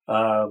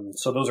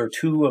 So those are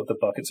two of the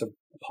buckets of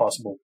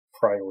possible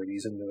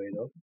priorities in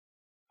NewEdo.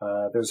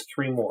 There's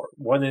three more.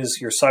 One is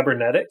your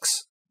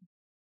cybernetics.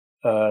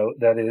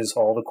 That is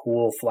all the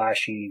cool,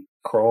 flashy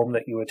chrome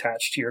that you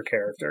attach to your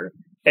character.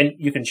 And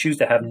you can choose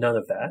to have none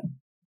of that.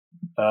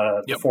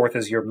 The fourth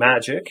is your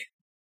magic.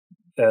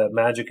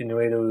 Magic in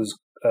NewEdo is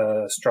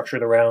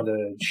structured around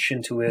a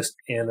Shintoist,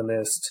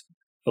 animist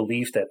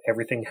belief that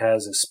everything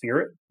has a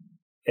spirit,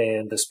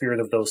 and the spirit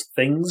of those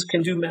things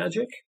can do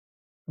magic,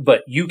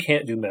 but you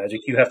can't do magic.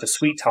 You have to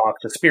sweet talk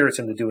the spirits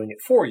into doing it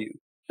for you.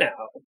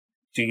 Now,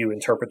 do you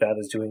interpret that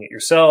as doing it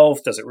yourself?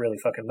 Does it really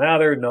fucking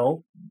matter?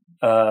 No.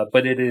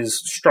 But it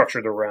is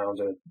structured around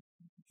a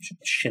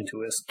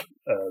Shintoist,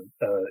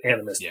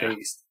 animist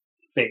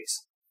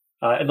base.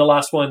 And the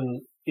last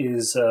one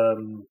is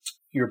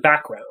your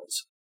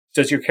backgrounds.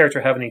 Does your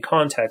character have any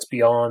context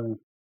beyond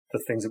the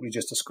things that we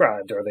just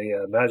described? Are they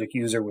a magic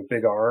user with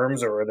big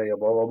arms, or are they a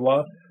blah, blah,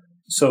 blah?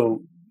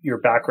 So your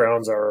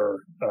backgrounds are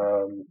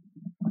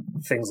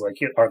things like,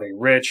 are they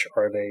rich?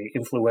 Are they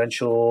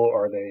influential?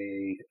 Are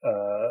they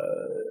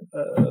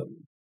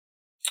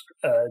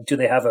do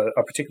they have a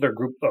particular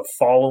group of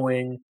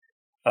following?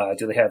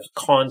 Do they have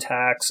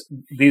contacts?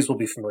 These will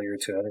be familiar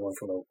to anyone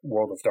from the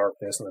World of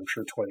Darkness, and I'm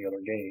sure 20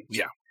 other games.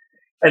 Yeah.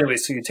 Anyway,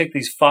 so you take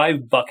these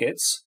 5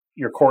 buckets,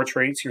 your core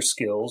traits, your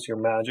skills, your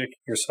magic,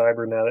 your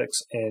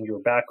cybernetics, and your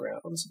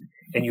backgrounds,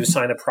 and you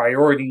assign a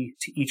priority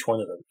to each one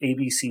of them, A,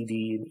 B, C,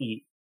 D, and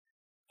E.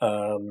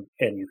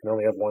 And you can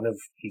only have one of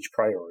each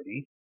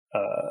priority.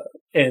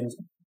 And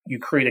you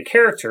create a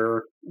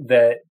character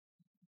that,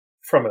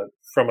 from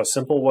a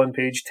simple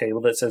one-page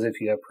table that says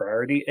if you have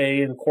priority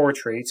A in core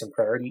traits and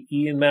priority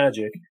E in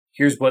magic,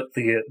 here's what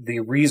the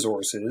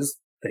resources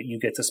that you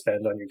get to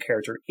spend on your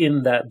character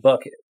in that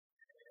bucket.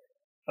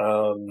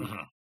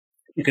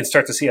 You can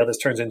start to see how this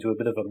turns into a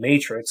bit of a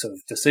matrix of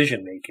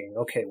decision making.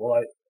 Okay,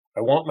 well,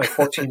 I want my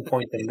 14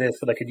 points in this,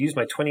 but I could use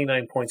my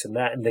 29 points in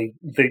that, and they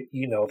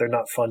they're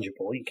not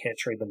fungible. You can't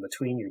trade them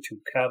between your two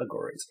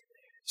categories.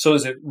 So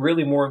is it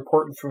really more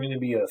important for me to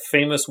be a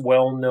famous,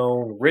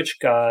 well-known, rich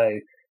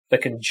guy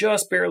that can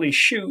just barely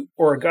shoot,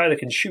 or a guy that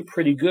can shoot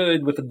pretty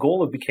good with the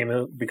goal of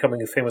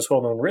becoming a famous,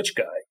 well-known, rich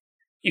guy?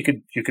 You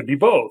could be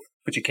both,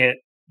 but you can't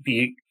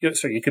be.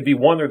 So you could be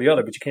one or the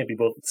other, but you can't be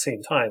both at the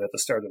same time at the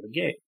start of the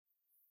game.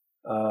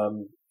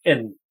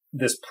 And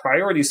this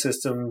priority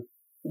system,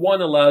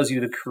 one, allows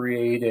you to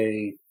create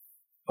a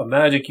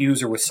magic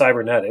user with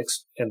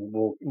cybernetics, and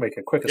we'll make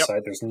a quick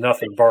aside. There's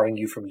nothing barring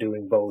you from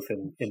doing both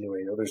in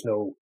NewEdo. There's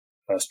no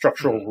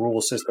structural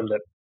rule system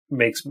that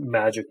makes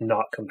magic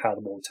not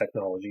compatible with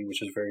technology,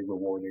 which is very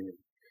rewarding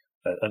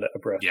and a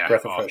breath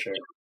of fresh air.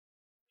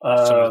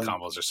 Some of the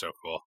combos are so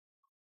cool.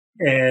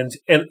 And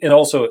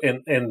also,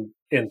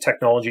 and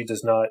technology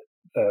does not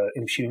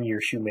impugn your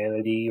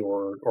humanity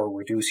or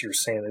reduce your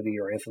sanity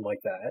or anything like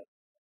that.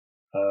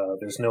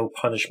 There's no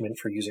punishment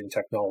for using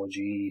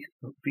technology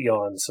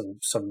beyond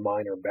some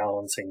minor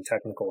balancing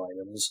technical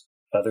items.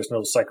 There's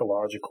no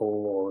psychological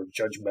or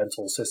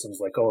judgmental systems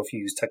like, if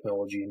you use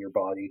technology in your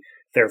body,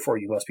 therefore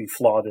you must be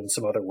flawed in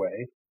some other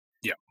way.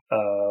 Yeah.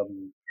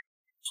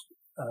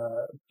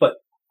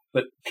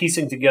 But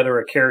piecing together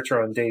a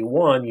character on day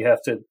one, you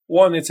have to,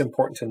 it's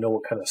important to know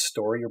what kind of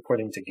story you're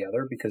putting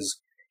together, because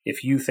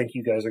if you think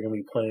you guys are going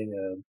to be playing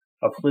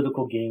a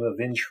political game of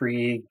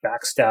intrigue,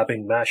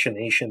 backstabbing,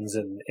 machinations,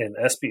 and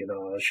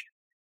espionage,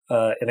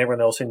 and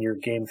everyone else in your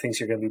game thinks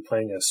you're going to be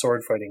playing a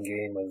sword fighting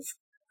game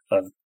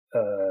of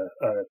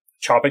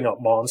chopping up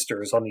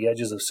monsters on the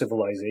edges of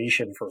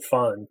civilization for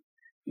fun,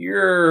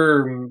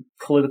 your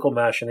political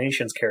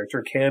machinations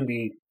character can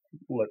be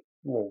what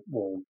will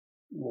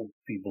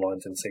be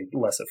blunt and say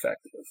less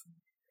effective.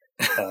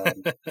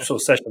 So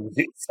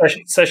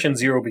session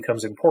 0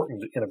 becomes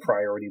important in a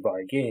priority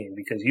buy game,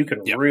 because you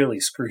can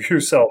really screw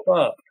yourself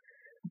up.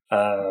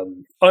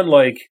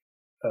 Unlike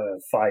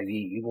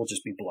 5e, we'll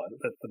just be blunt,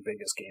 that's the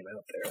biggest game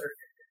out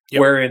there,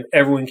 wherein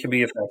everyone can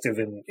be effective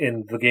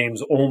in the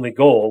game's only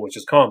goal, which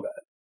is combat.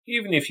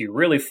 Even if you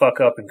really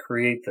fuck up and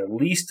create the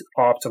least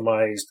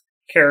optimized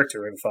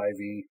character in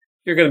 5e,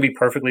 you're going to be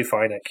perfectly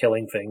fine at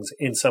killing things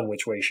in some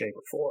which way, shape,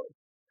 or form.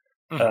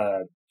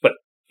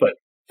 But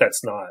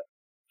that's not.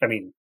 I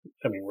mean,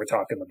 we're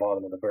talking the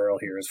bottom of the barrel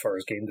here as far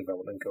as game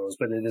development goes.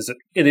 But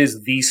it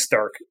is the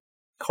stark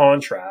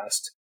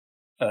contrast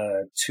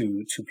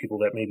to people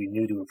that may be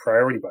new to a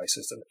priority buy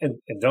system.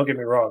 And don't get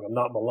me wrong, I'm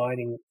not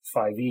maligning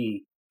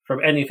 5e from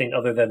anything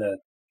other than a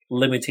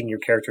limiting your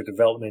character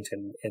development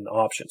and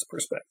options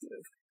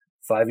perspective.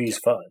 5e's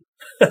fun.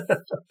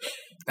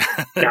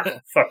 Yeah,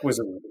 fuck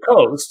Wizard of the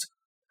Coast,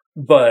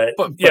 but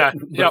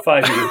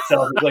 5e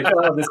itself is like,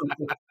 oh, this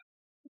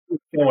is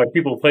why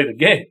people play the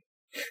game.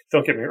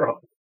 Don't get me wrong.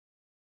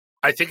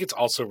 I think it's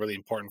also really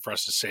important for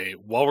us to say,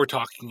 while we're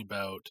talking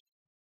about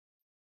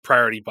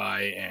priority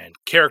buy and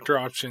character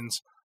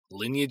options,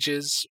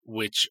 lineages,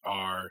 which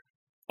are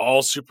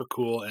all super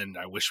cool, and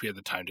I wish we had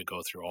the time to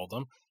go through all of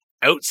them.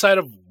 Outside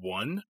of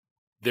one,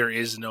 there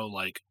is no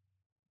like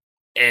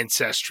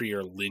ancestry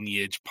or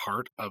lineage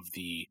part of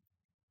the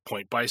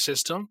point buy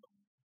system.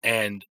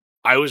 And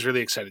I was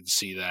really excited to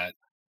see that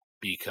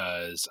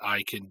because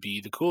I can be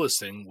the coolest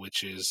thing,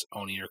 which is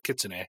Oni or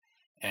Kitsune,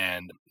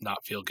 and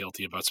not feel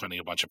guilty about spending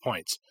a bunch of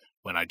points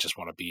when I just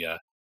want to be a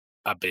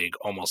big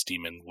almost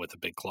demon with a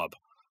big club.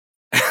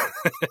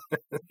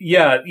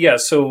 Yeah.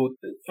 So,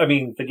 I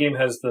mean, the game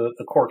has the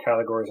core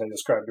categories I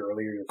described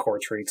earlier, your core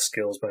traits,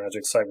 skills,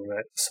 magic,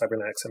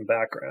 cybernetics, and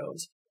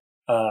backgrounds.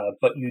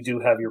 But you do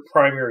have your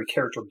primary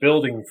character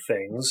building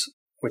things,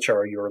 which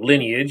are your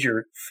lineage,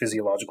 your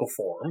physiological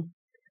form,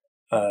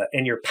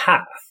 and your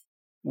path,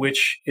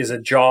 which is a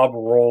job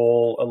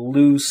role, a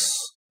loose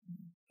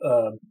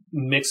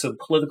mix of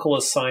political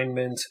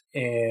assignment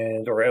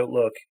and or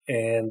outlook,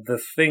 and the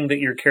thing that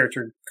your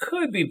character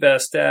could be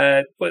best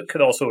at, but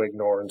could also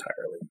ignore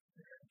entirely.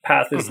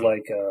 Path is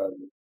like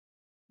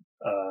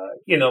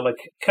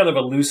like kind of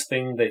a loose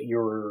thing that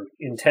you're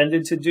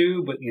intended to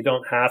do, but you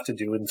don't have to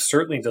do, and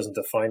certainly doesn't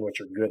define what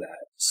you're good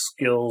at.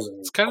 Skills and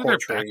it's kind of their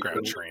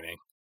background training.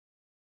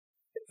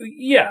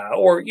 Yeah,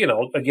 or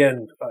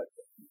again,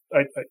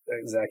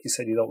 Zach, you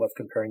said you don't love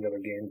comparing to other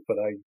games, but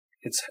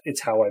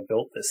it's how I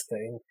built this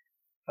thing.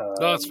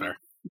 That's fair.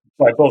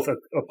 By both a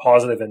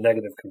positive and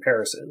negative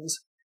comparisons.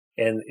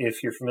 And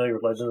if you're familiar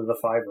with Legend of the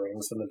Five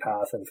Rings, then the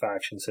path and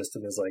faction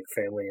system is like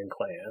family and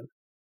clan.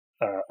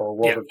 Or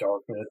World of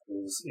Darkness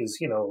is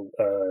your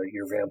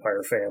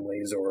vampire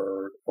families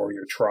or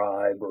your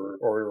tribe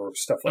or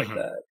stuff like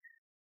that.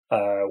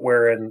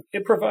 Wherein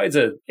it provides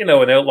an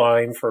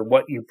outline for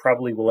what you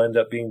probably will end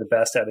up being the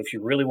best at if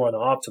you really want to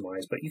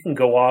optimize, but you can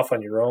go off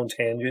on your own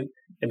tangent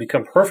and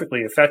become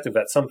perfectly effective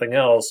at something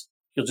else.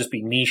 You'll just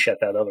be niche at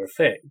that other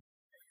thing.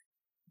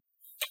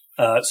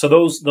 So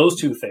those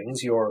two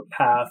things, your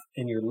path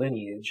and your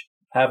lineage,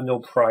 have no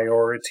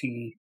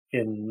priority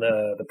in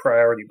the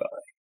priority buy.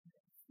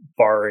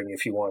 Barring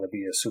if you want to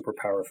be a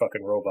superpower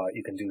fucking robot,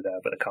 you can do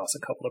that, but it costs a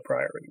couple of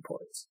priority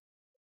points.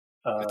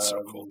 It's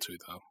so cool too,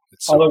 though.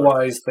 It's so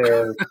otherwise,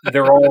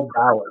 they're all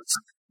balanced.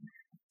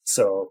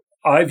 So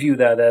I view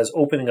that as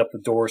opening up the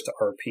doors to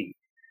RP.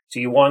 Do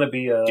you want to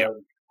be a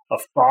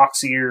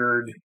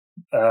fox-eared,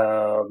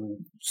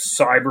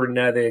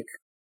 cybernetic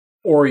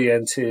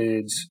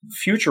oriented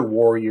future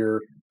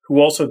warrior who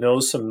also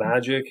knows some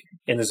magic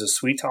and is a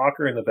sweet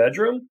talker in the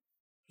bedroom?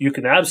 You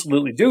can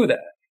absolutely do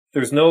that.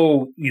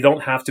 You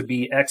don't have to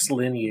be X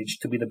lineage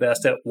to be the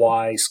best at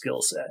Y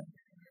skill set.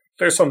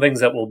 There's some things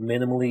that will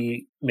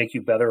minimally make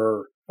you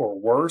better or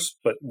worse,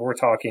 but we're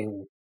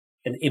talking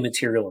an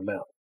immaterial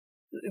amount.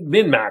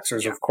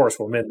 Min-maxers, of course,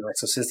 will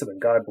min-max the system, and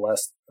God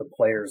bless the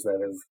players that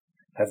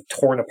have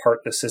torn apart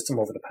the system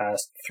over the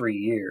past 3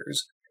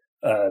 years,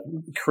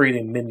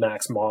 creating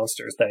min-max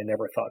monsters that I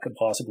never thought could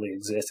possibly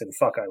exist, and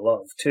fuck, I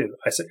love, too.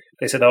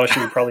 They said, oh,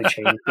 should we probably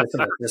change this in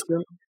the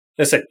system?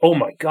 They said, oh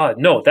my God,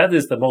 no, that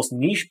is the most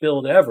niche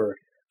build ever,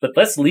 but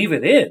let's leave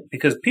it in,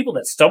 because people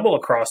that stumble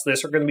across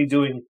this are going to be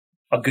doing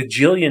a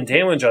gajillion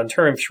damage on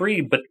turn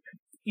 3, but,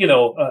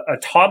 a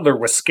toddler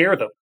would scare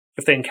them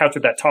if they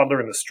encountered that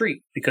toddler in the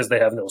street because they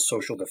have no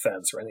social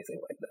defense or anything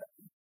like that.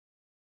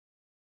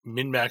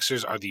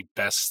 Min-maxers are the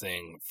best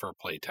thing for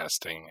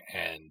playtesting,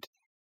 and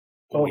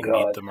we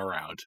need them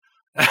around.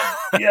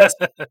 Yes.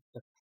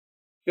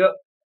 Yep.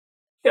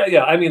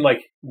 Yeah. I mean,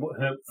 like,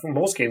 for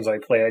most games I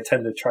play, I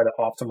tend to try to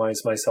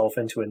optimize myself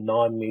into a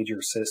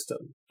non-major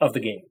system of the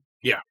game.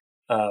 Yeah.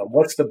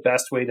 What's the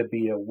best way to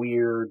be a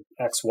weird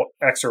X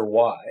or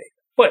Y?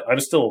 But I'm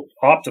still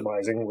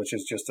optimizing, which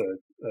is just a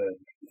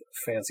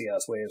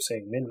fancy-ass way of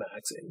saying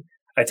min-maxing.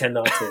 I tend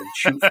not to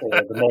shoot for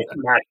the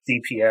max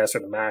DPS or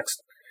the max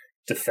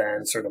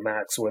defense or the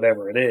max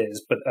whatever it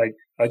is, but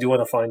I do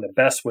want to find the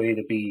best way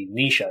to be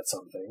niche at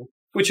something,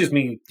 which is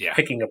me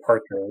picking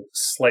apart the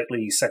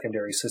slightly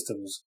secondary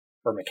systems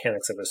or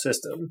mechanics of a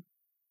system.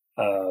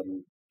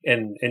 And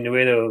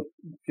NewEdo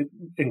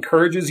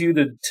encourages you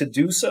to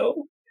do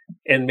so,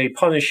 and may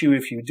punish you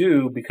if you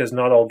do, because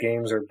not all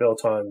games are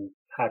built on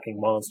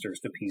hacking monsters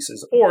to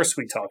pieces or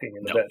sweet talking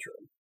in the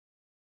bedroom.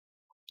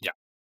 Yeah.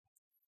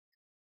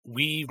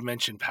 We've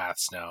mentioned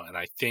paths now, and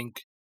I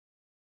think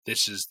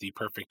this is the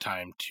perfect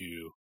time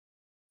to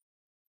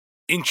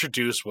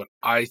introduce what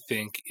I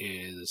think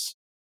is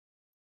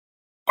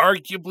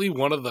arguably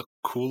one of the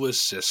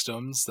coolest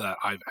systems that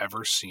I've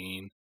ever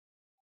seen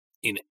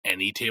in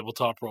any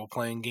tabletop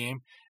role-playing game.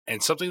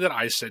 And something that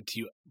I said to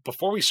you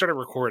before we started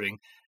recording,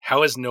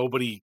 how has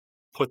nobody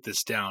put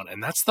this down?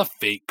 And that's the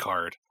Fate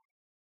card.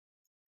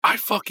 I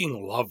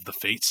fucking love the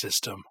Fate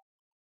system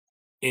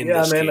in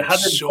this game how did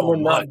so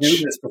someone much. not do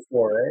this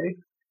before,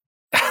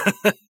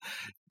 eh?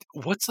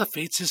 What's the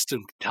fate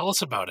system? Tell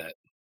us about it.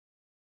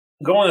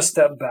 Going a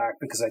step back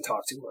because I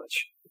talk too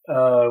much.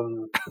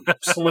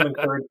 Someone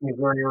encouraged me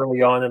very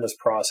early on in this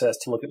process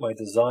to look at my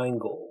design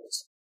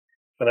goals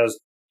when I was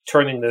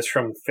turning this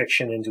from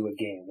fiction into a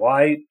game.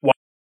 Why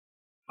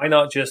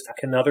not just tack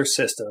another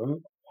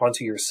system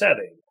onto your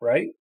setting,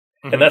 right?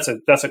 Mm-hmm. And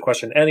that's a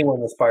question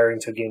anyone aspiring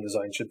to game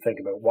design should think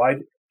about.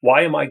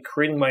 Why am I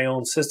creating my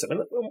own system?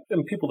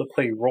 And people that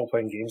play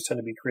role-playing games tend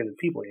to be creative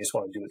people. You just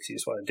want to do it because you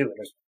just want to do it.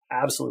 There's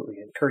absolutely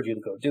encourage you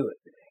to go do it.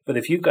 But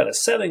if you've got a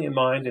setting in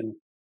mind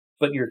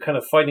but you're kind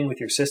of fighting with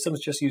your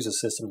systems, just use a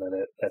system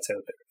that's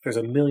out there. There's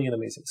a million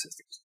amazing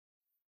systems.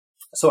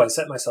 So I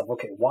set myself,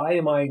 okay, why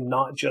am I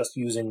not just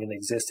using an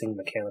existing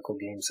mechanical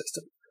game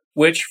system?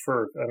 Which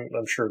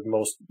I'm sure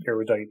most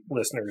erudite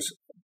listeners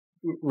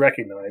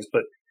recognize,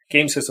 but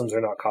game systems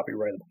are not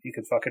copyrightable. You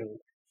can fucking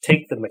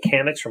take the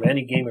mechanics from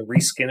any game and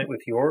reskin it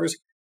with yours,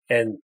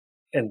 and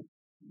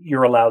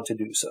you're allowed to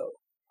do so.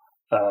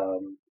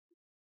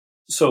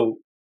 So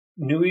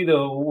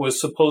NewEdo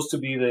was supposed to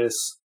be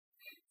this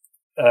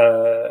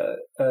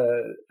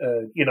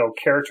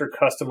character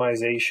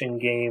customization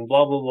game,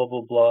 blah, blah, blah,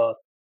 blah, blah.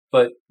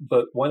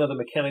 But one of the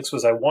mechanics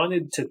was I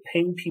wanted to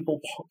ping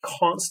people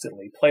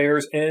constantly,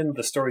 players and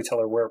the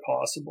storyteller where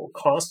possible,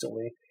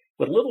 constantly,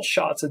 with little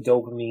shots of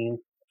dopamine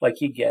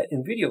like you get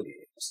in video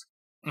games.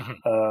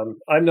 Mm-hmm.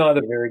 I'm not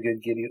a very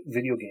good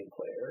video game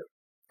player.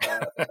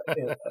 I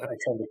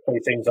tend to play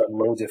things on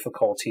low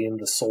difficulty, and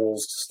the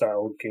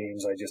Souls-style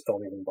games I just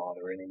don't even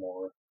bother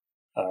anymore.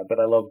 But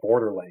I love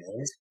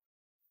Borderlands.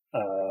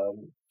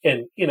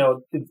 And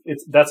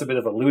that's a bit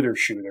of a looter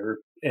shooter,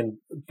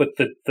 but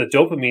the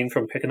dopamine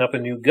from picking up a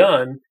new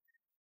gun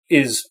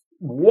is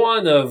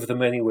one of the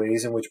many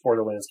ways in which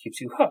Borderlands keeps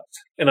you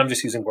hooked. And I'm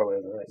just using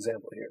Borderlands as an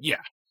example here.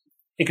 Yeah.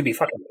 It could be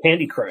fucking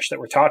Candy Crush that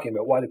we're talking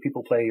about. Why did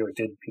people play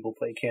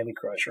Candy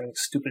Crush or any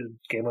stupid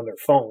game on their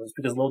phones?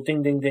 Because a little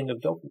ding, ding, ding of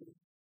dopamine.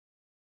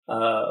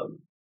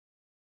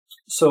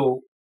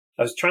 So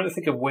I was trying to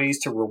think of ways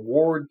to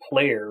reward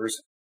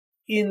players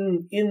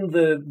in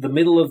the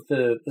middle of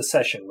the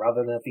session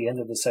rather than at the end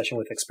of the session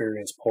with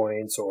experience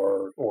points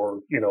or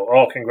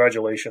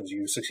congratulations,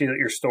 you succeeded at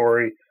your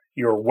story,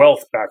 your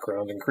wealth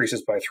background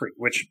increases by 3,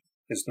 which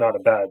is not a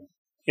bad,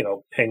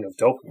 ping of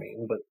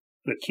dopamine, but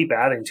keep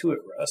adding to it,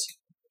 Russ.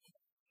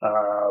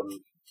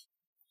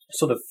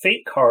 So the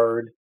fate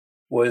card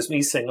was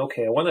me saying,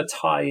 okay, I want to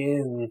tie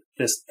in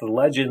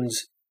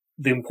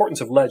the importance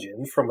of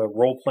legend from a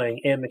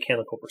role-playing and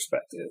mechanical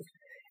perspective.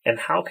 And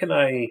how can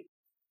I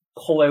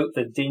pull out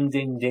the ding,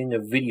 ding, ding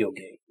of video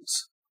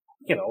games?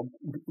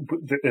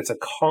 It's a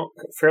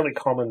fairly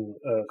common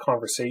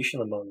conversation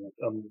among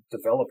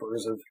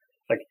developers of,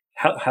 like,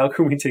 how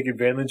can we take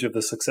advantage of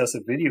the success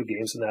of video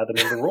games and add them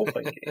into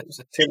role-playing games,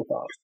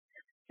 tabletop?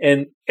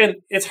 And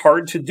it's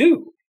hard to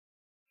do.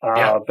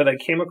 But I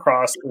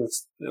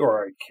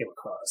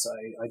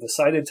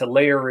decided to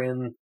layer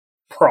in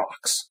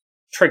procs,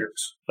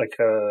 triggers, like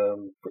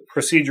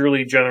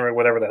procedurally generate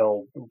whatever the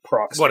hell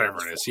procs.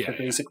 Whatever it is, yeah.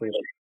 Basically,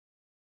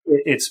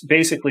 it's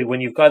basically when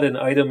you've got an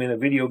item in a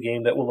video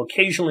game that will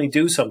occasionally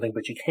do something,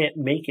 but you can't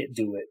make it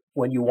do it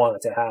when you want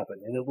it to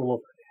happen. And it will,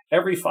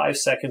 every 5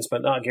 seconds,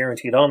 but not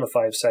guaranteed on the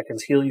 5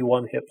 seconds, heal you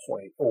 1 hit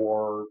point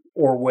or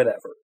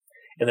whatever.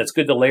 And it's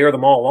good to layer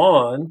them all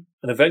on,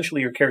 and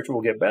eventually your character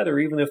will get better,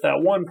 even if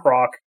that one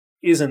proc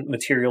isn't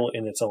material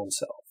in its own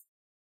self.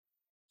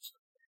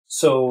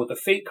 So the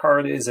Fate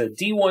card is a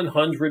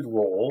D100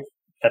 roll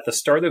at the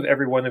start of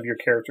every one of your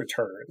character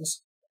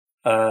turns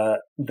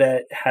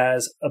that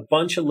has a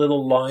bunch of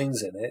little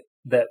lines in it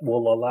that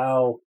will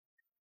allow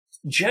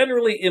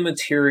generally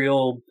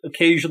immaterial,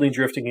 occasionally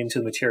drifting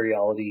into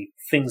materiality,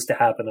 things to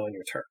happen on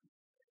your turn.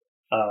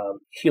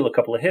 Heal a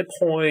couple of hit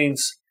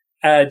points,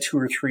 add 2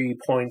 or 3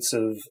 points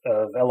of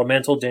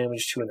elemental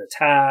damage to an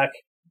attack,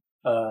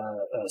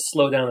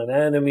 slow down an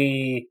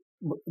enemy,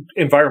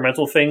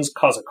 environmental things,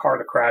 cause a car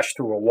to crash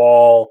through a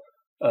wall,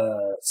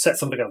 set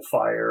something on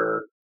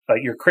fire.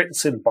 Your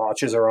crits and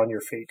botches are on your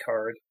fate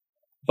card.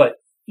 But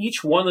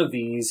each one of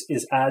these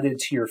is added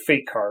to your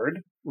fate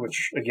card,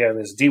 which again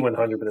is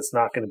D100, but it's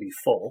not going to be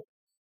full,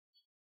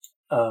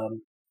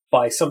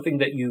 by something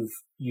that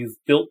you've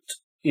built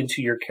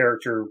into your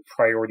character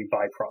priority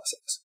buy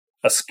process.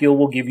 A skill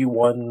will give you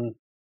 1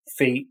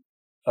 fate.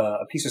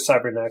 A piece of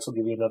cybernetics will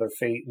give you another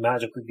fate.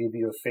 Magic will give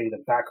you a fate.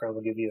 A background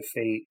will give you a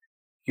fate.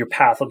 Your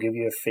path will give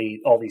you a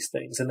fate. All these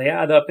things. And they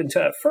add up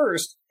into, at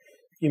first,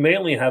 you may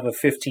only have a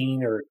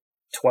 15 or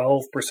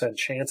 12%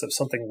 chance of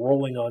something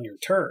rolling on your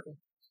turn.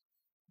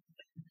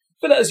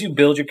 But as you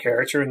build your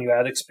character and you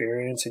add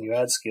experience and you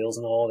add skills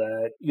and all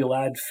that, you'll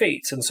add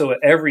fates. And so at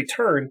every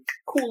turn,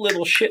 cool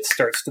little shit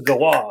starts to go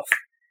off.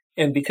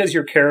 And because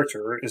your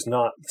character is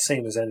not the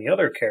same as any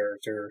other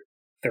character,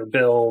 their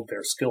build,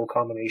 their skill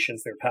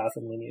combinations, their path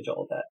and lineage,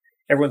 all of that,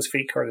 everyone's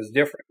fate card is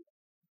different.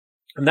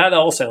 And that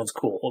all sounds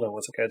cool. Hold on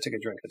one second. I take a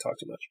drink. I talk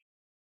too much.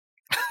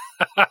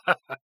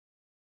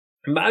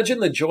 Imagine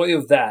the joy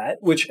of that,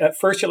 which at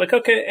first you're like,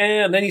 okay,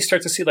 and then you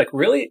start to see, like,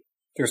 really?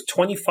 there's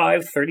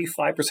 25,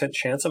 35%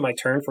 chance on my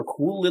turn for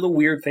cool little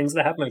weird things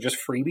that happen. They're just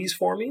freebies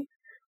for me.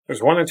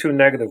 There's one or two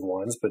negative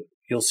ones, but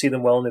you'll see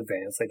them well in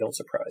advance. They don't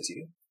surprise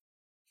you.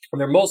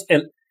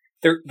 And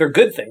they're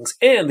good things,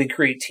 and they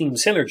create team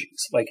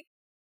synergies. Like,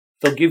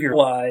 they'll give your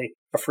ally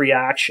a free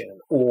action,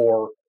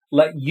 or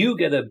let you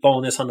get a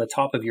bonus on the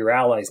top of your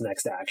ally's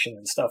next action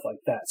and stuff like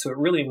that. So it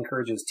really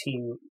encourages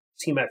team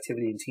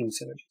activity and team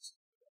synergies.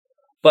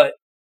 But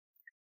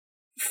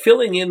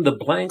filling in the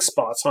blank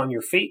spots on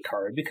your fate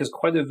card, because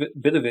quite a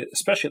bit of it,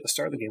 especially at the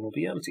start of the game, will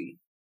be empty.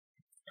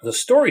 The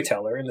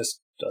storyteller, and this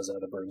does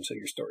add a burden to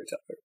your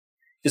storyteller,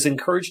 is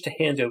encouraged to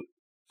hand out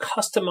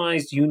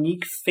customized,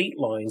 unique fate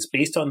lines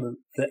based on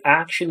the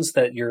actions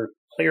that your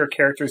player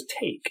characters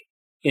take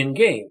in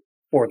game,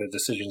 or the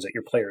decisions that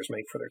your players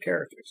make for their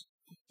characters.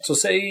 So,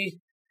 say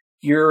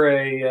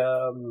you're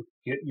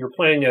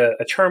playing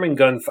a charming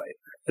gunfighter,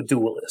 a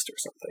duelist or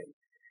something,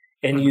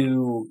 and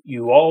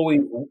you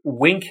always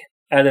wink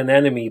at an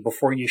enemy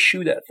before you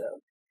shoot at them,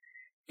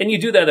 and you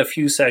do that a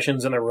few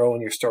sessions in a row,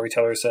 and your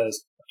storyteller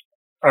says,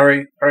 All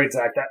right,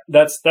 Zach,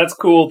 that's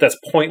cool. That's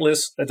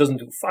pointless. That doesn't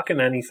do fucking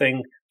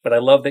anything, but I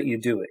love that you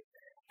do it.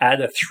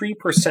 Add a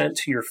 3%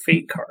 to your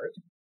fate card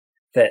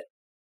that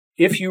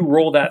if you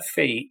roll that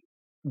fate,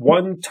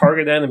 one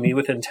target enemy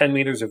within 10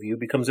 meters of you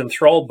becomes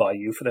enthralled by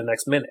you for the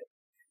next minute.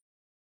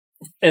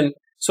 And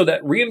so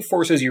that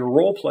reinforces your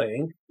role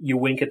playing. You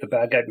wink at the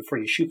bad guy before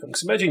you shoot them.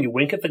 Because imagine you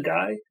wink at the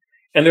guy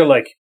and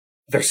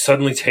they're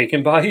suddenly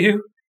taken by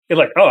you. You're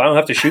like, oh, I don't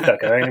have to shoot that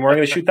guy anymore. I'm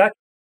going to shoot that.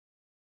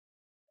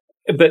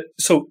 But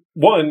so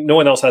one, no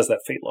one else has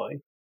that fate line,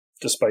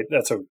 despite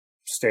that's a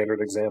standard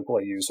example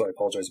I use. So I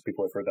apologize if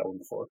people have heard that one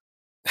before.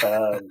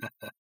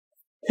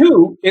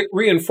 Two, it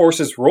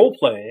reinforces role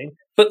playing,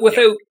 but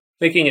without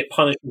making it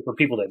punishing for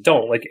people that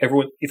don't. Like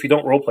everyone, if you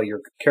don't role play,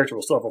 your character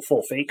will still have a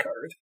full fate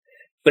card.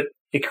 But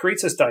it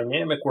creates this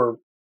dynamic where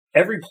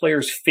every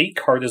player's fate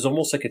card is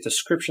almost like a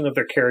description of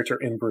their character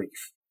in brief.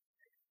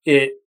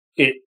 It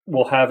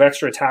will have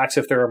extra attacks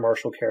if they're a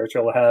martial character.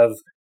 It'll have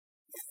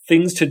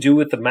things to do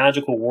with the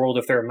magical world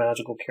if they're a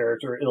magical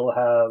character. It'll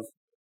have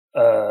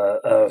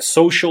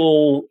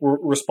social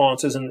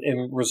responses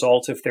and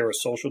results if they're a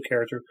social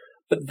character.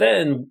 But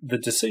then the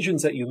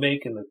decisions that you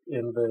make and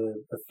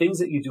the things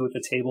that you do at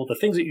the table, the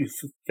things that you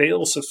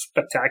fail so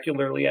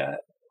spectacularly at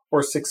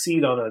or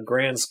succeed on a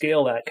grand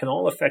scale at, can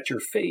all affect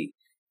your fate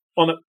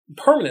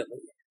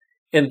permanently.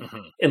 And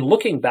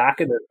looking back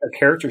at a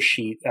character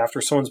sheet after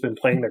someone's been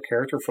playing their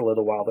character for a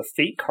little while, the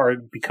fate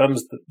card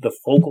becomes the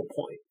focal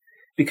point.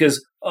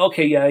 Because,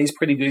 okay, yeah, he's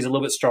pretty good. He's a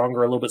little bit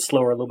stronger, a little bit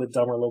slower, a little bit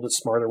dumber, a little bit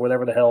smarter,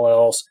 whatever the hell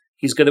else.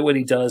 He's good at what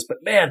he does. But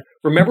man,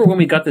 remember when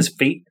we got this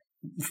fate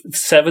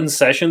 7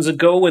 sessions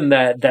ago when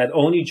that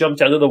Oni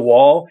jumped out of the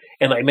wall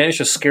and I managed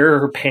to scare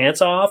her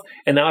pants off?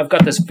 And now I've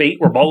got this fate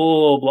where blah,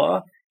 blah, blah,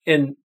 blah.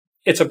 And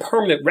it's a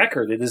permanent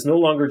record. It is no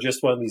longer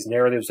just one of these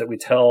narratives that we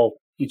tell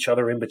each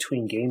other in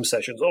between game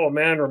sessions. Oh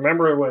man,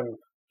 remember when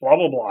blah,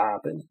 blah, blah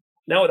happened?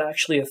 Now it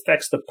actually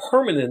affects the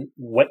permanent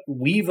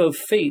weave of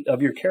fate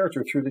of your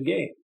character through the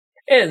game.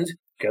 And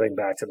getting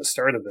back to the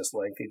start of this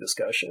lengthy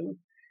discussion,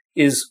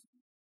 is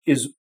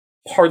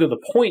part of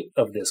the point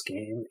of this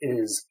game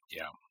is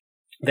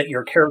that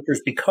your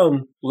characters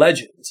become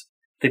legends.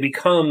 They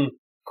become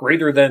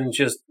greater than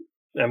just,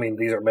 I mean,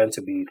 these are meant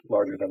to be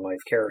larger than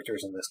life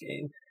characters in this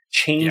game,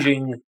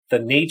 changing the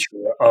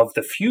nature of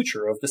the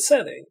future of the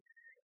setting.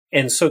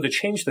 And so to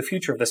change the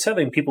future of the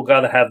setting, people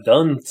got to have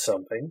done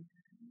something.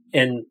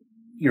 And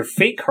your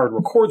fate card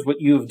records what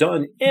you have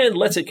done and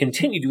lets it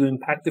continue to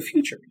impact the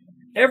future.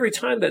 Every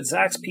time that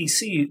Zach's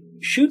PC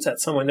shoots at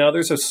someone, now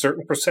there's a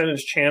certain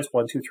percentage chance,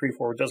 1, 2, 3,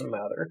 4, it doesn't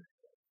matter,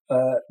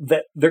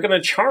 that they're going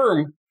to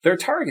charm their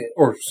target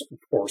or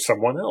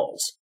someone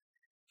else.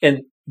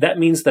 And that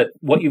means that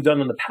what you've done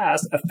in the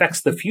past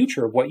affects the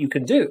future of what you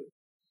can do.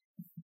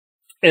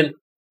 And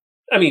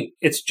I mean,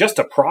 it's just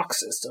a proc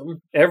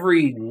system.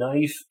 Every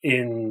knife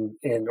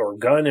or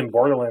gun in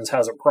Borderlands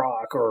has a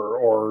proc,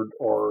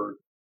 or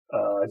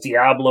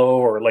Diablo,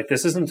 or like,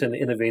 this isn't an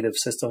innovative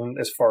system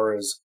as far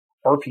as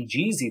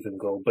RPGs even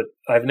go, but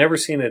I've never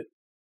seen it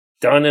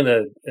done in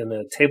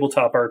a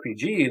tabletop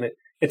RPG, and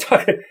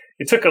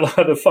it took a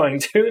lot of fine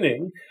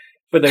tuning,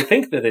 but I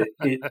think that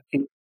it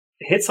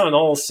hits on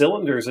all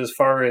cylinders as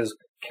far as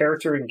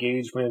character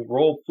engagement,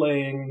 role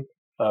playing,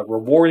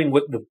 rewarding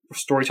what the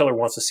storyteller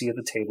wants to see at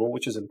the table,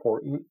 which is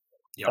important.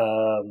 Yep.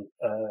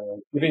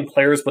 Giving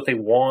players what they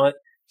want,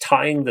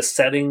 tying the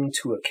setting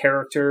to a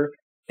character,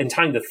 and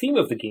tying the theme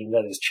of the game,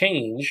 that is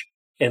change,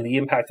 and the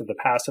impact of the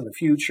past and the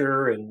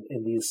future, and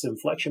these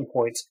inflection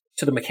points,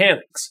 to the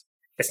mechanics.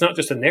 It's not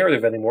just a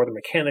narrative anymore. The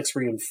mechanics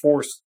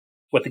reinforce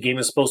what the game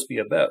is supposed to be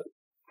about.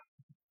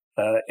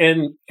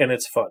 And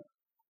it's fun.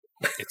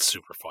 It's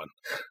super fun.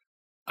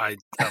 I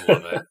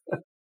love it.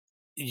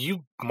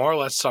 You more or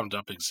less summed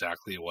up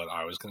exactly what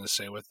I was going to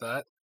say with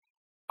that.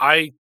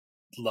 I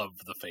love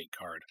the Fate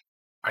card.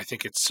 I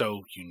think it's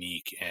so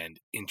unique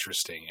and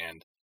interesting,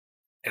 and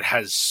it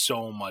has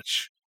so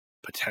much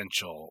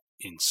potential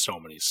in so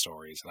many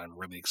stories, and I'm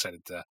really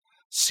excited to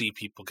see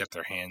people get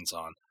their hands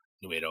on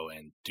NewEdo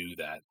and do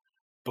that.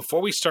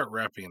 Before we start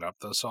wrapping it up,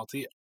 though,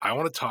 Salty, I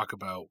want to talk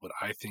about what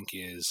I think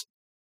is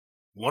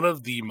one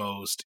of the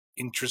most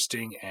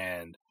interesting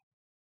and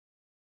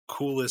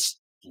coolest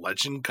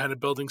legend kind of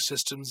building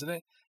systems in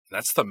it. And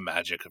that's the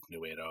magic of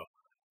NewEdo.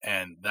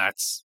 And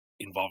that's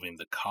involving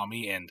the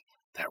kami and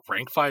that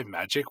rank 5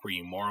 magic where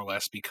you more or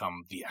less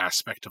become the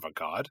aspect of a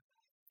god.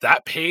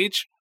 That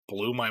page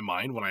blew my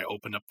mind when I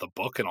opened up the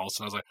book, and all of a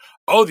sudden I was like,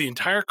 oh, the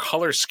entire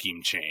color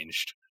scheme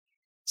changed.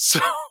 So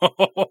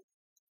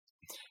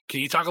can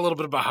you talk a little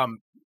bit about how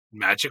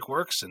magic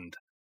works? And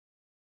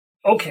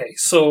okay,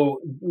 so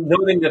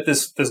noting that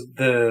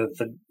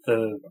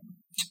the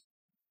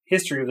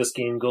history of this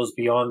game goes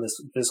beyond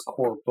this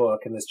core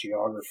book and this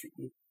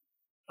geography,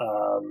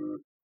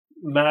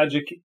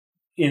 magic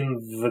in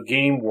the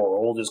game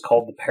world is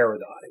called the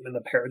paradigm, and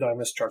the paradigm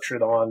is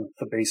structured on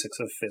the basics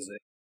of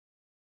physics,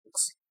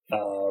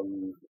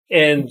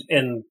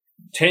 and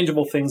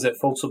tangible things that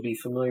folks will be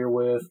familiar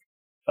with.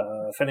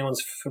 If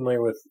anyone's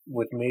familiar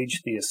with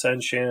Mage the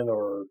Ascension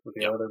or with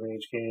the other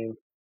Mage game,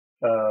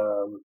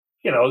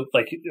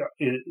 like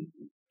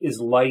is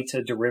light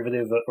a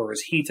derivative, or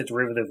is heat a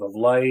derivative of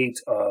light?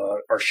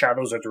 Are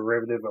shadows a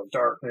derivative of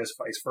darkness?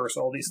 Vice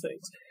versa. All these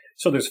things.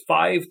 So there's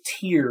 5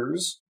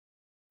 tiers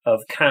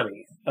of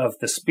kami, of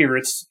the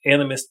spirits,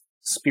 animist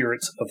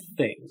spirits of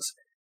things,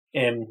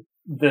 and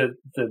the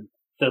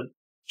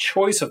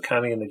choice of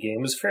kami in the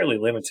game is fairly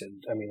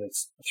limited. I mean,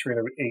 it's a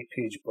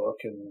 308-page book,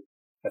 and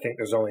I think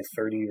there's only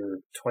 30 or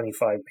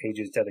 25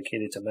 pages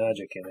dedicated to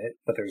magic in it.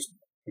 But there's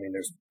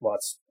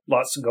lots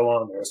to go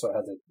on there, so I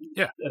had to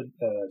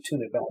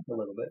tune it back a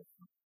little bit.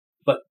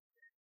 But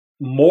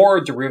more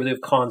derivative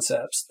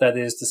concepts, that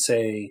is to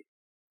say,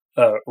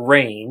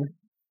 rain,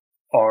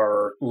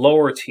 are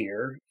lower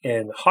tier,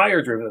 and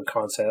higher derivative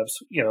concepts,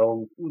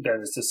 that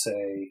is to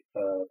say,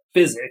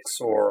 physics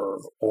or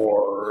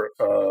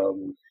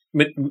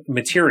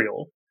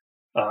material,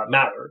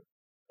 matter,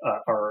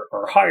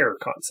 are higher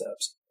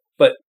concepts.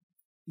 But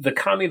the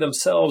kami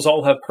themselves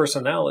all have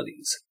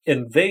personalities,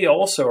 and they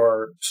also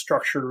are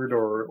structured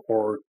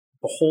or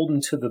beholden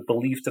to the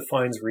belief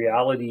defines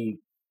reality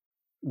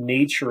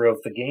nature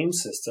of the game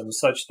system,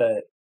 such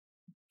that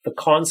the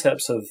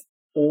concepts of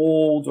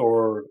old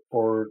or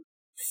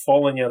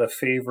falling out of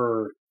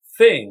favor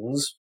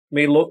things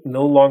may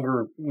no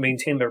longer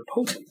maintain their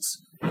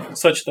potence,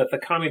 such that the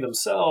kami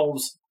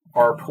themselves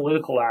are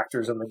political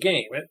actors in the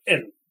game.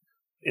 And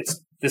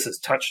this is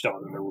touched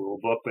on in the rule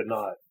book, but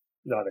not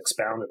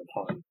expounded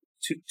upon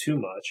too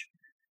much.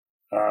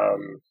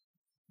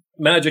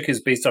 Magic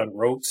is based on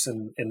ropes,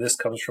 and this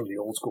comes from the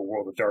old school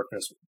World of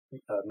Darkness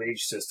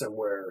mage system,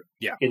 where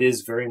it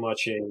is very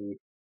much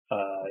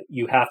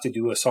you have to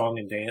do a song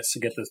and dance to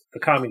get the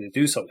kami to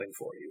do something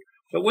for you.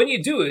 But when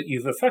you do it,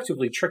 you've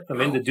effectively tricked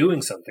them into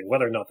doing something,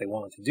 whether or not they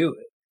want to do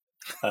it.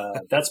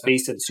 That's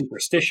based in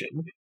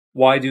superstition.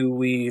 Why do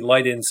we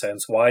light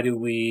incense? Why do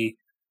we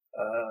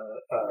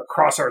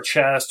cross our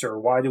chest? Or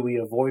why do we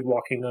avoid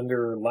walking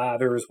under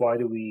ladders? Why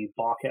do we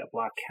balk at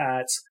black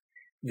cats?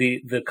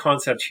 The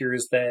concept here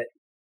is that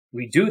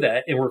we do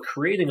that, and we're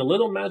creating a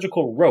little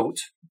magical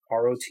rote,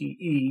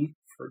 R-O-T-E,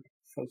 for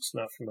folks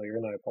not familiar,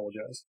 and I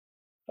apologize.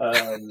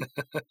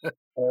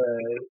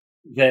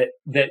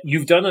 That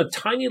you've done a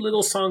tiny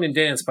little song and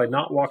dance by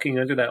not walking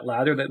under that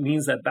ladder. That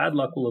means that bad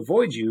luck will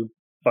avoid you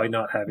by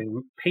not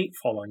having paint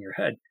fall on your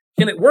head.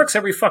 And it works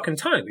every fucking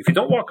time. If you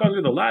don't walk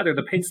under the ladder,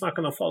 the paint's not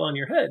going to fall on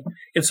your head.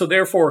 And so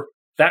therefore,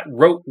 that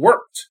rote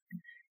worked.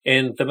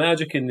 And the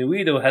magic in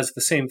NewEdo has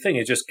the same thing.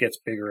 It just gets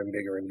bigger and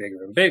bigger and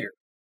bigger and bigger.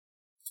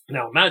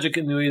 Now, magic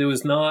in NewEdo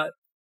is not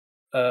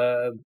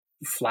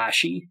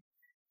flashy.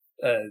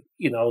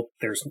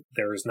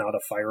 There is not a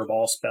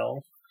fireball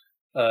spell.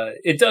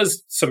 It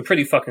does some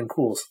pretty fucking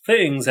cool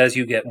things as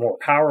you get more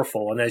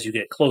powerful and as you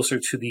get closer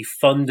to the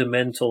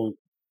fundamental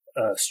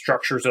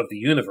structures of the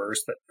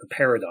universe, the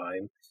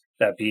paradigm,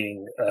 that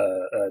being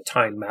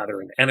time,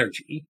 matter, and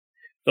energy.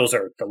 Those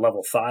are the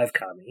level 5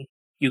 kami.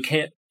 You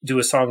can't do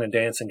a song and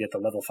dance and get the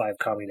level 5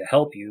 kami to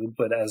help you,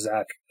 but as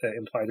Zach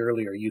implied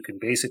earlier, you can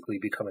basically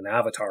become an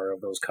avatar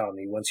of those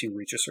kami once you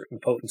reach a certain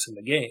potence in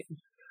the game.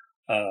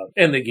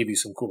 And they give you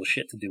some cool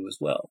shit to do as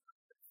well.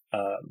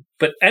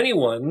 But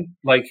anyone,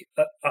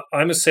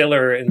 I'm a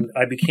sailor, and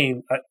I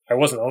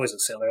wasn't always a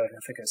sailor. I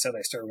think I said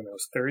I started when I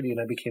was 30, and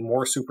I became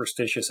more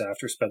superstitious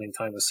after spending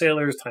time with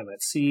sailors, time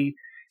at sea,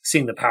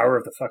 seeing the power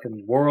of the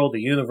fucking world, the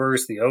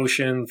universe, the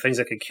ocean, things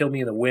that could kill me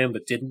in a whim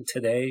but didn't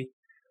today.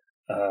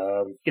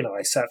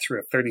 I sat through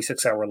a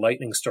 36-hour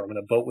lightning storm in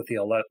a boat with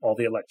all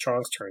the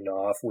electronics turned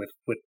off, with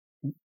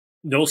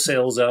no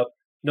sails up,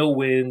 no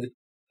wind,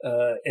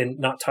 and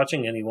not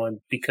touching anyone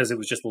because it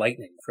was just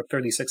lightning for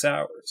 36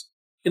 hours.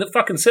 In a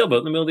fucking sailboat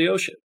in the middle of the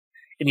ocean.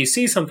 And you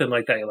see something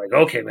like that, you're like,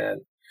 okay,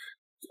 man,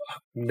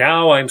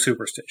 now I'm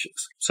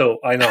superstitious. So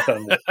I knock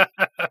on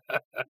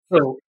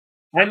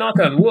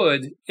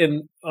wood.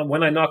 And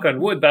when I knock on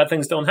wood, bad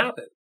things don't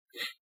happen.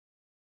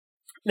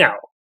 Now,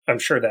 I'm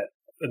sure that,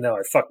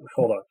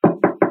 hold on.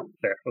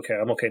 There, okay,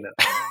 I'm okay now.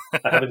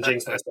 I haven't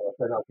jinxed myself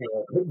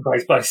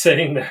by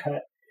saying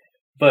that.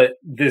 But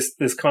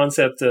this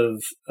concept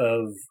of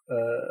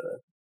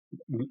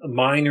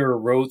minor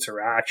rotes or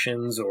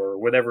actions or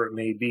whatever it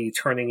may be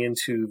turning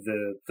into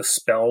the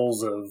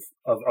spells of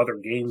other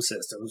game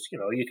systems.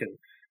 You can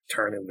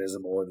turn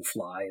invisible and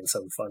fly and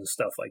some fun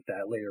stuff like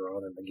that later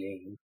on in the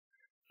game.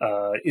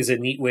 Is a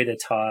neat way to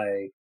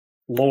tie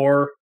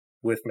lore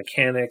with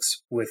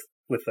mechanics with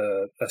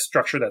a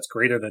structure that's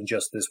greater than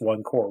just this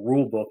one core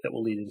rule book that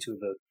will lead into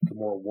the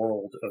more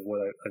world of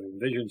what I've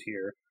envisioned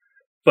here,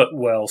 but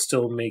while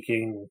still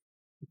making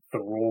the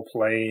role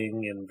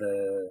playing and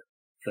the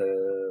I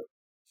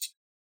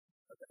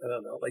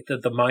don't know, like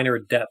the minor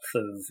depth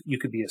of you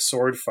could be a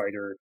sword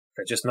fighter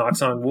that just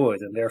knocks on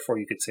wood, and therefore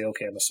you could say,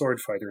 okay, I'm a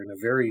sword fighter in a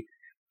very,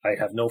 I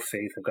have no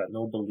faith, I've got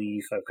no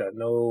belief, I've got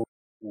no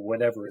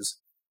whatever is,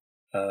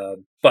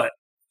 but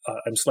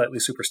I'm slightly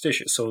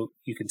superstitious. So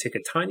you can take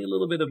a tiny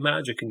little bit of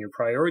magic in your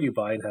priority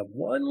buy and have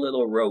one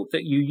little rote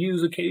that you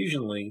use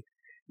occasionally,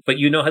 but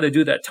you know how to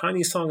do that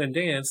tiny song and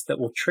dance that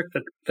will trick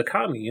the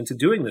kami into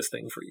doing this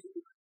thing for you.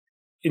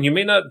 And you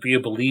may not be a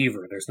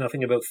believer. There's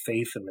nothing about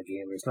faith in the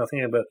game. There's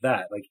nothing about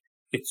that. Like,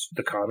 it's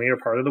the kami are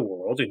part of the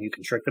world, and you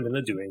can trick them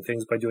into doing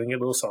things by doing a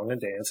little song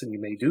and dance, and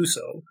you may do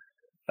so,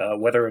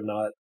 whether or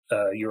not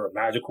you're a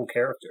magical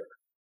character.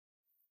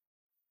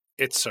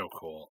 It's so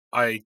cool.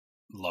 I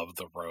love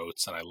the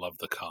rotes, and I love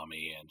the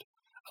kami, and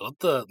I love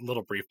the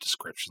little brief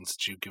descriptions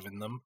that you've given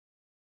them.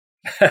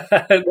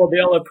 Well, they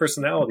all have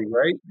personality,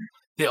 right?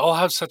 They all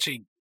have such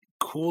a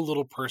cool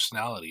little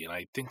personality, and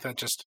I think that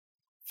just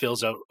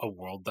fills out a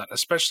world that,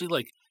 especially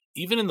like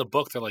even in the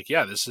book, they're like,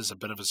 yeah, this is a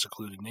bit of a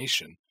secluded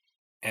nation,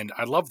 and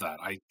I love that.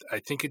 I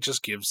think it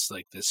just gives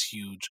like this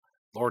huge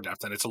lore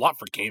depth, and it's a lot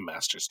for game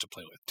masters to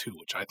play with too,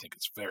 which I think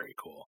is very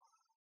cool.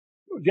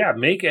 Yeah,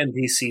 make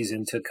NPCs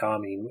into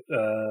kami.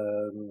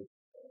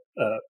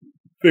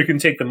 They can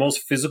take the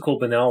most physical,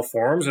 banal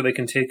forms, or they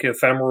can take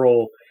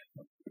ephemeral,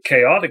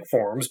 chaotic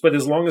forms. But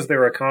as long as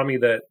they're a kami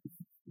that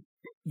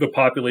the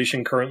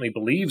population currently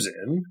believes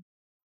in,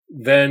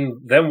 then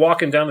them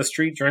walking down the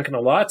street drinking a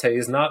latte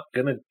is not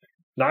gonna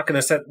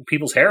set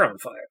people's hair on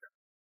fire.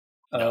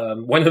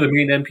 No. One of the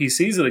main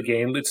NPCs of the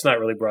game, it's not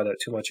really brought out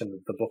too much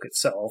in the book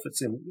itself,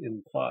 it's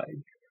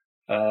implied,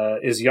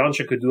 is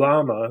Yansha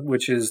Kudama,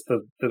 which is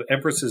the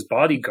Empress's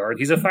bodyguard.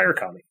 He's a fire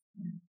kami,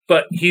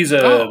 but he's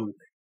an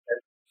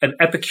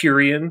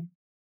Epicurean.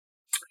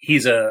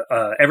 He's a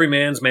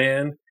everyman's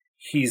man.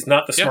 He's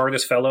not the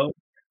smartest fellow,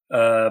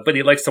 but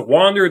he likes to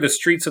wander the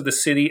streets of the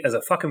city as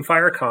a fucking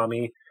fire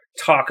kami,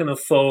 talking to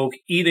folk,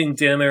 eating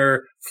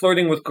dinner,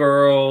 flirting with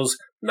girls.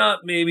 Not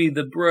maybe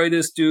the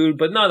brightest dude,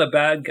 but not a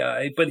bad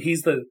guy. But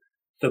he's the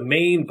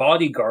main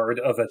bodyguard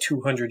of a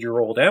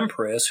 200-year-old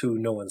empress who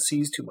no one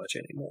sees too much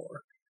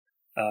anymore.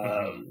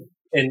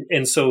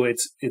 And so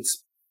it's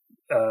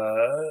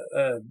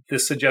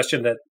this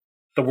suggestion that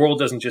the world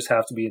doesn't just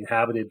have to be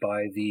inhabited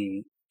by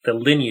the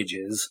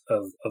lineages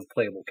of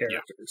playable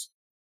characters.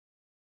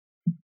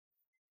 Yeah.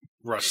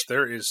 Russ,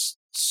 there is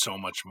so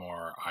much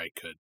more I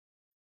could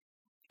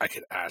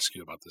ask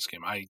you about this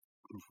game. I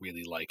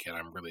really like it.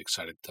 I'm really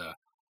excited to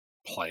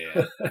play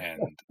it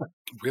and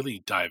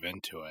really dive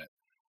into it.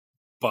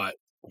 But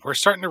we're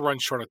starting to run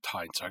short of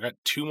time, so I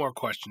got 2 more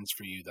questions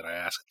for you that I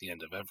ask at the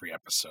end of every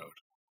episode.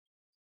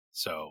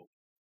 So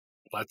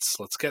let's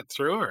get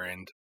through her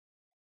and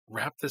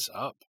wrap this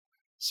up.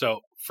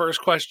 So,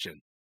 first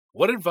question.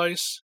 What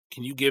advice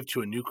can you give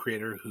to a new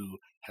creator who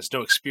has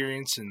no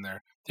experience and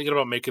they're thinking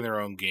about making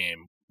their own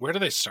game? Where do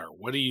they start?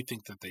 What do you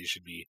think that they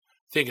should be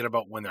thinking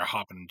about when they're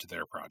hopping into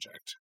their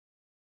project?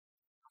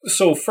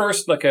 So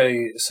first, like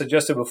I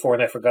suggested before,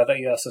 and I forgot that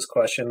you asked this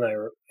question,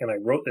 and I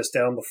wrote this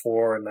down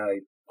before, and I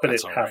put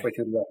it halfway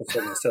through the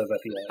episode instead of at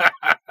the end.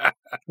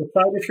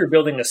 Decide if you're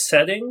building a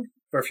setting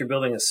or if you're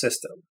building a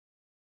system.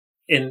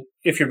 And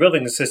if you're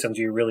building a system,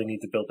 do you really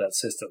need to build that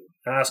system?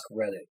 Ask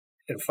Reddit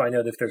and find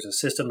out if there's a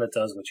system that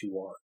does what you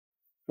want.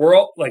 We're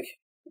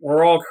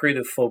all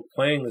creative folk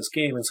playing this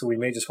game, and so we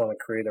may just want to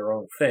create our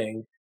own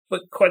thing.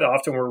 But quite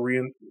often we're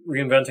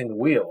reinventing the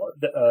wheel.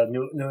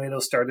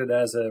 NewEdo started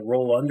as a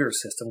roll-under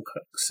system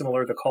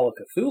similar to Call of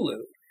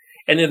Cthulhu,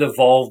 and it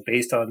evolved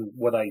based on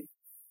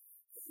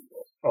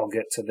I'll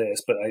get to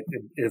this, but it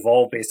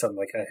evolved based on,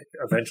 I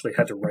eventually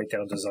had to write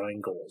down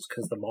design goals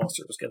because the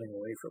monster was getting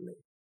away from me.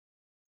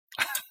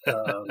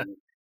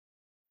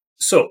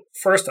 So,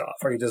 first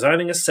off, are you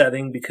designing a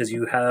setting because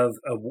you have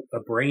a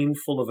brain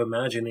full of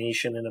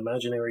imagination and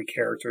imaginary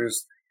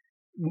characters,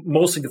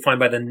 mostly defined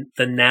by the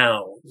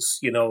nouns,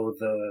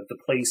 the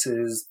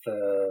places,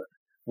 the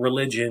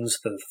religions,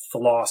 the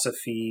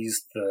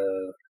philosophies,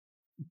 the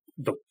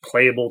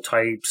playable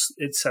types,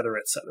 etc.,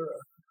 etc.?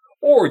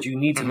 Or do you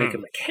need to make a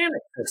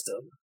mechanic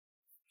system?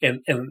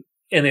 And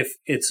if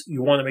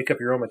you want to make up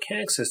your own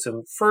mechanic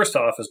system, first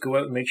off is go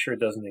out and make sure it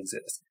doesn't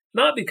exist.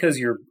 Not because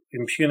you're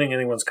impugning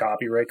anyone's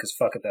copyright, because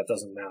fuck it, that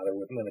doesn't matter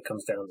when it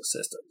comes down to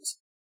systems.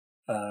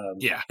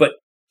 But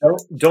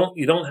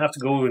you don't have to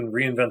go and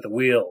reinvent the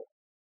wheel.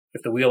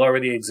 If the wheel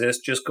already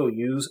exists, just go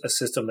use a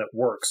system that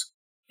works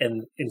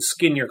and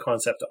skin your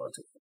concept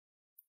onto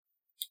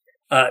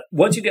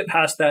Once you get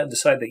past that and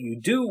decide that you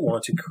do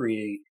want to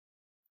create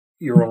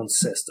your own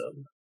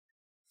system,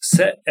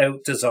 set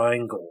out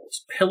design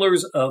goals,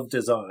 pillars of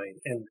design,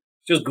 and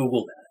just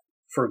Google that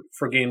for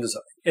game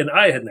design. And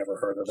I had never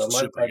heard of them.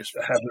 I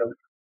have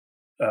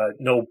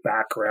no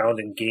background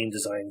in game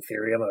design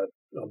theory. I'm a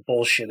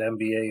bullshit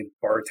MBA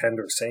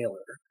bartender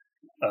sailor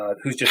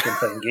who's just been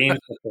playing games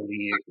for 40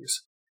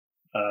 years.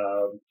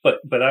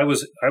 But I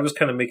was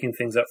kind of making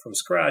things up from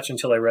scratch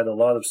until I read a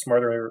lot of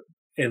smarter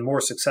and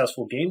more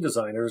successful game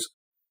designers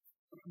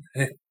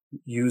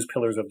use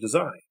pillars of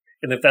design.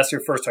 And if that's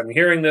your first time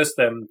hearing this,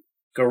 then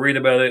go read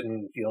about it,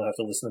 and you don't have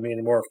to listen to me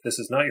anymore. If this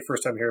is not your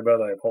first time hearing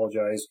about it, I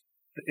apologize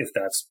if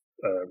that's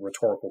a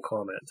rhetorical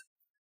comment.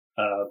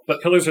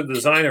 But pillars of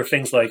design are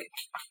things like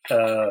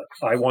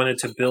I wanted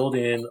to build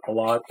in a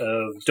lot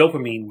of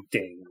dopamine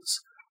dings.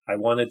 I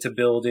wanted to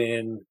build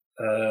in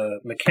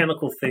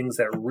mechanical things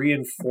that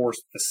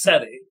reinforced the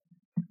setting.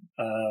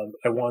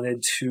 I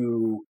wanted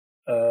to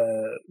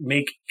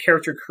make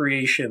character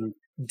creation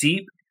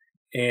deep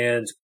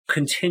and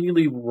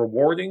continually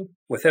rewarding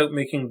without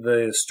making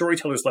the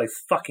storyteller's life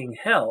fucking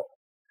hell.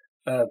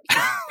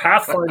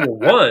 Pathfinder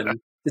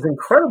 1 is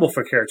incredible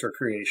for character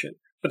creation,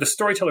 but the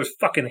storytellers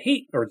fucking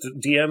hate, or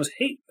DMs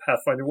hate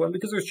Pathfinder 1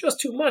 because there's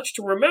just too much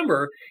to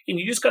remember, and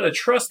you just gotta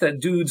trust that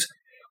dude's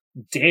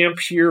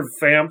Dampier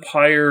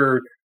vampire,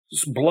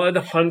 blood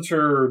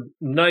hunter,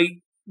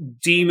 knight,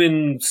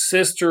 demon,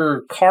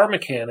 sister, car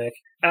mechanic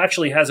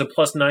actually has a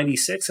plus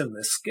 96 in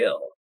this skill.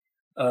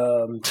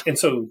 And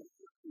so,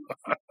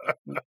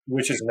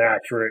 which is an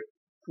accurate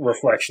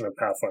reflection of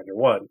Pathfinder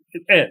 1.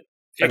 And,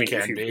 I mean,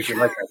 if you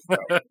like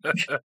that.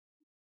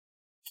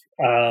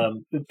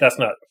 That's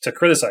not to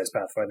criticize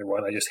Pathfinder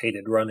 1. I just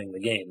hated running the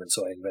game, and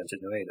so I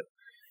invented NewEdo.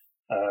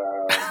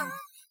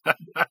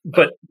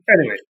 But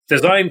anyway,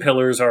 design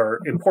pillars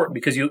are important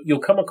because you'll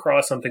come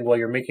across something while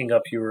you're making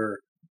up your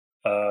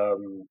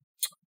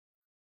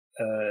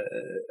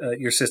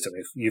system.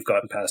 If you've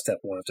gotten past step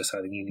 1 of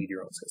deciding you need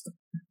your own system.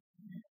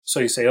 So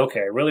you say,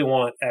 okay, I really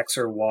want X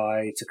or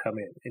Y to come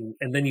in.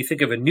 And then you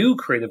think of a new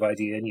creative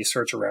idea and you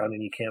search around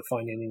and you can't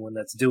find anyone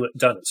that's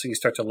done it. So you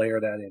start to layer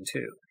that in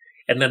too.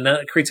 And then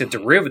that creates a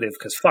derivative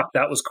because fuck,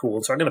 that was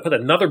cool. So I'm going to put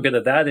another bit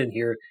of that in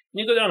here. And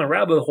you go down a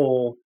rabbit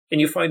hole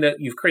and you find that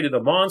you've created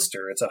a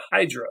monster. It's a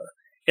Hydra.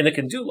 And it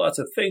can do lots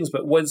of things,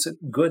 but what is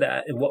it good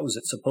at and what was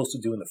it supposed to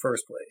do in the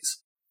first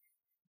place?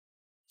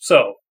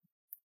 So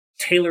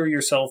tailor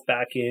yourself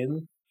back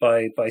in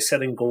by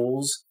setting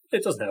goals.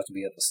 It doesn't have to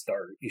be at the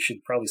start. You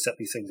should probably set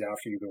these things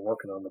after you've been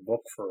working on the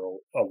book for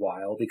a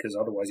while, because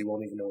otherwise you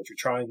won't even know what you're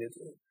trying to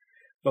do.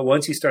 But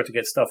once you start to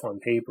get stuff on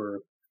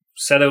paper,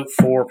 set out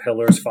 4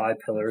 pillars, 5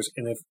 pillars,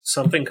 and if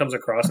something comes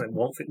across and it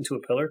won't fit into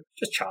a pillar,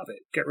 just chop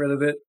it, get rid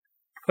of it,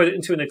 put it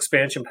into an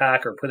expansion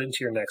pack or put it into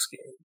your next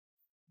game.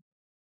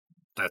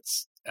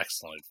 That's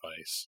excellent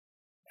advice.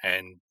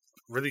 And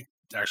really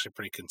actually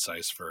pretty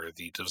concise for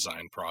the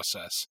design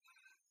process.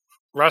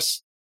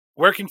 Russ,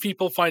 where can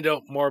people find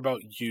out more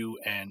about you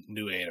and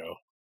NewEdo?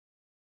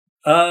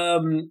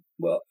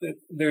 Well,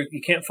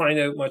 you can't find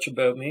out much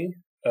about me.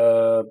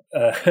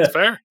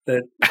 Fair.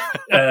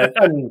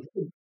 I mean,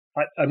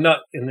 I'm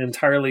not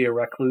entirely a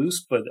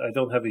recluse, but I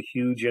don't have a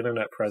huge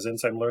internet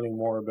presence. I'm learning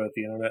more about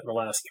the internet in the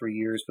last 3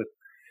 years with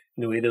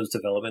NewEdo's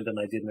development than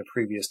I did in the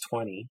previous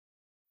 20.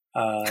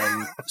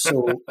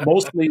 So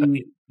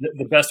mostly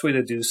the best way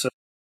to do so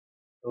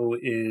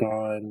is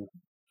on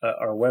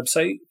our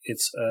website.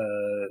 It's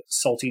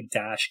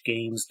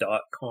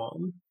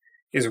salty-games.com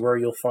is where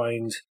you'll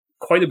find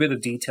quite a bit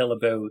of detail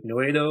about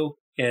NewEdo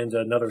and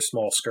another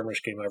small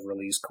skirmish game I've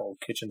released called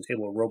Kitchen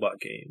Table Robot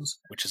Games,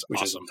 which is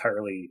awesome. Is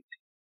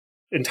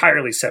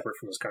entirely separate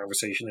from this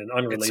conversation and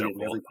unrelated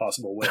in every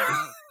possible way.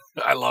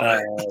 I love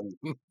it.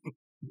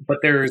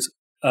 But there's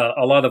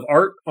a lot of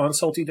art on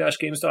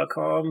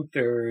salty-games.com.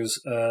 There's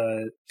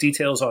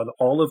details on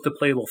all of the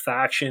playable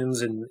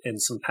factions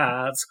and some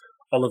paths,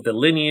 all of the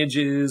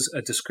lineages,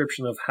 a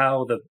description of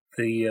how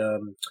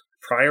the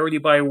priority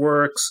buy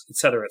works,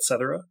 etc.,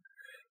 etc.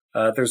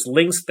 There's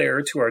links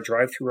there to our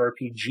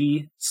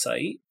Drive-Thru-RPG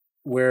site,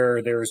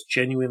 where there's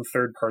genuine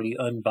third-party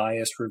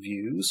unbiased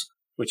reviews,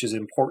 which is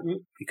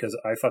important because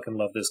I fucking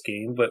love this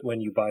game, but when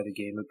you buy the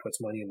game, it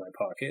puts money in my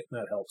pocket, and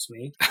that helps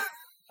me.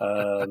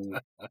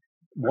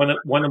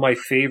 One of my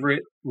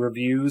favorite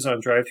reviews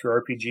on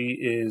Drive-Thru-RPG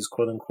is,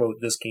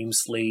 quote-unquote, this game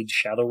slayed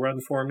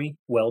Shadowrun for me.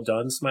 Well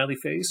done, smiley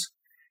face.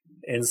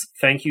 And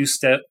thank you,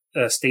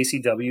 Stacy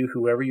W.,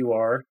 whoever you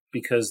are,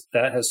 because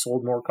that has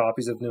sold more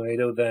copies of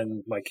NewEdo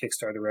than my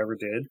Kickstarter ever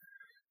did.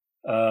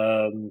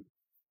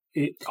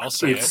 I'll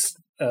say it.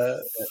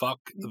 Fuck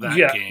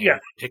that game. Yeah.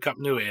 Pick up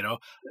NewEdo.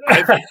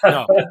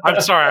 No,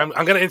 I'm sorry.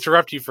 I'm going to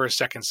interrupt you for a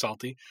second,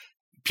 Salty.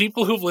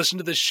 People who've listened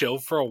to this show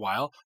for a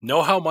while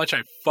know how much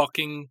I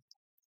fucking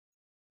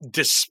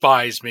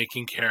despise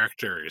making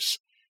characters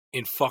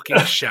in fucking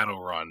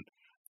Shadowrun.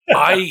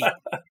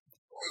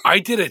 I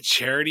did a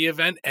charity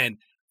event, and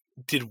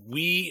did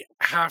we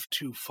have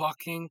to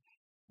fucking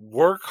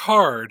work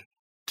hard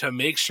to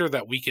make sure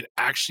that we could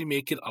actually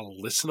make it a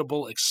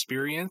listenable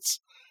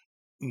experience?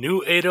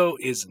 NewEdo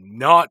is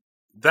not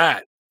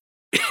that.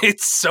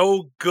 It's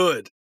so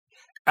good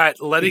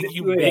at letting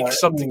you make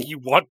something you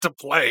want to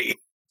play.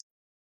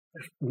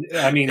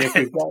 I mean, if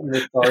we've gotten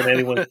this far and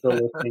anyone's still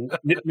listening,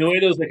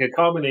 NewEdo is like a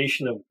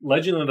combination of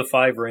Legend of the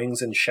Five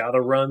Rings and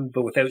Shadowrun,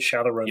 but without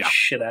Shadowrun's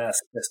shit-ass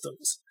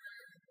systems.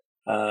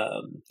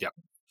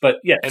 But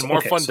yes, and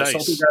more fun dice.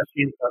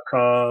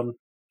 Salty-games.com.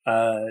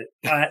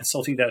 At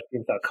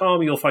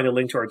salty-games.com, you'll find a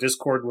link to our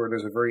Discord where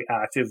there's a very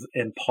active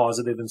and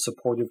positive and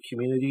supportive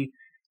community.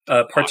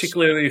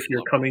 Particularly if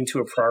you're coming to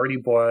a priority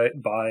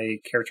buy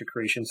character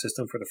creation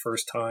system for the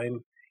first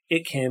time,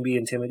 it can be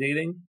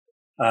intimidating.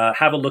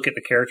 Have a look at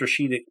the character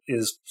sheet. It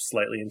is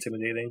slightly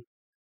intimidating.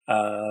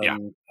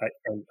 I'm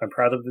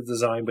proud of the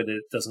design, but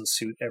it doesn't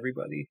suit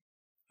everybody.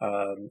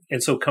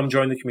 And so come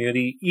join the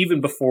community.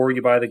 Even before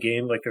you buy the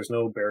game, like there's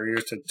no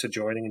barriers to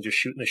joining and just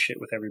shooting the shit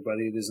with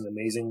everybody. It is an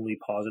amazingly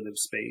positive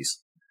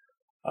space.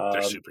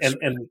 They're super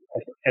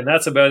and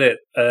that's about it.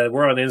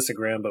 We're on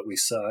Instagram, but we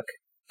suck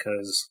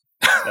because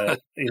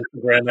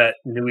Instagram at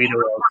NewEdo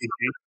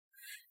LTG.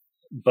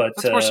 But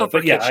that's more so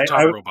for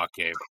robot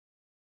game.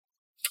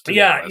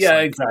 Yeah,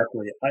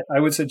 exactly. I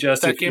would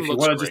suggest if you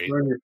want to just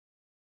learn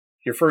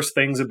your first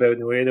things about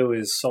NewEdo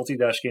is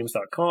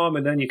salty-games.com,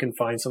 and then you can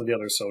find some of the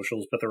other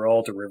socials, but they're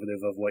all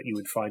derivative of what you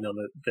would find on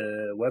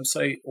the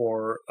website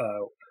or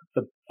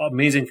the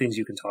amazing things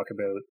you can talk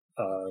about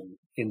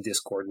in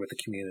Discord with the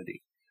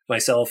community.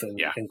 Myself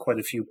and quite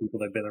a few people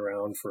that have been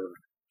around for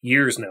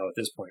years now at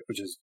this point,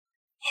 which is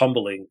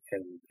humbling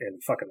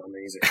and fucking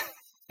amazing.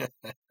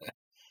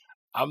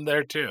 I'm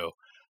there too.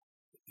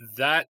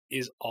 That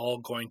is all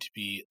going to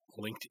be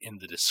linked in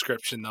the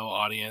description, though,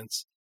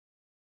 audience.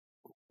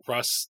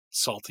 Russ,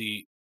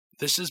 Salty,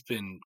 this has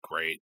been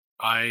great.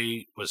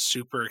 I was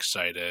super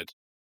excited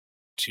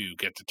to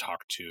get to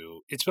talk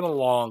to. It's been a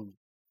long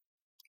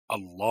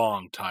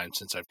time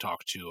since I've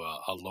talked to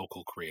a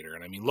local creator,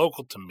 and I mean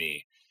local to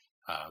me.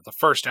 The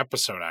first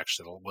episode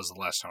actually was the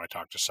last time I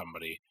talked to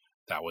somebody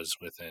that was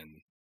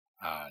within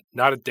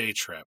not a day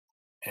trip,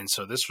 and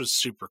so this was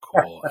super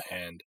cool.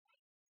 And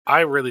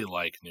I really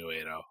like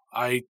NewEdo.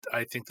 I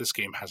think this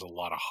game has a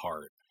lot of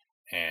heart,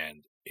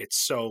 and it's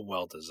so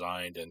well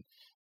designed. And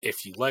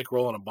if you like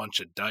rolling a bunch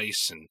of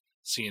dice and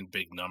seeing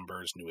big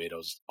numbers,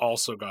 NewEdo's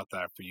also got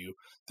that for you.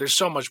 There's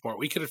so much more.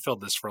 We could have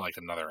filled this for like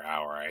another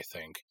hour, I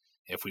think,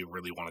 if we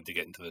really wanted to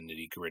get into the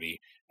nitty gritty,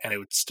 and it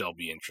would still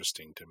be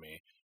interesting to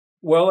me.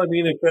 Well, I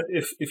mean,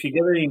 if you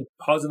get any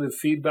positive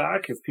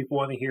feedback, if people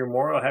want to hear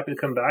more, I'm happy to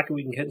come back and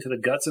we can get into the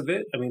guts of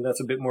it. I mean, that's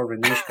a bit more of a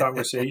niche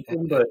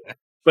conversation,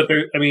 but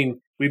there, I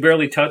mean, we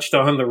barely touched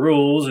on the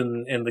rules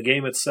and the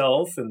game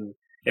itself. And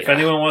if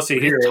anyone wants to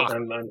hear it,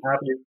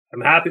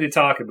 I'm happy to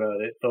talk about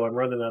it. Though I'm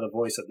running out of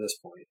voice at this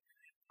point.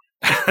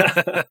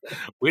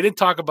 We didn't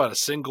talk about a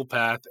single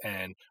path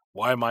and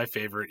why my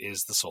favorite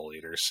is the Soul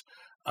Eaters.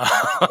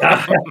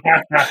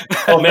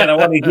 Oh man, I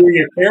want to hear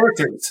your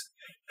characters.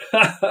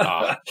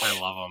 I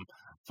love them,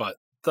 but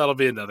that'll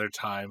be another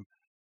time.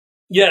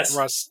 Yes,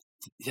 Russ.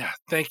 Yeah,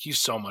 thank you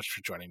so much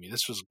for joining me.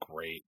 This was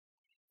great,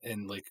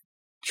 and like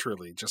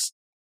truly, just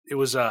it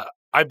was.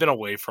 I've been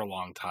away for a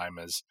long time,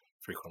 as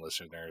frequent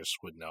listeners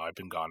would know. I've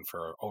been gone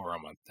for over a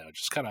month now,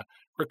 just kind of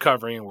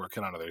recovering and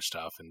working on other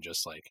stuff, and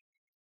just like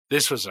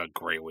this was a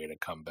great way to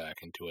come back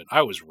into it.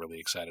 I was really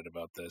excited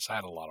about this. I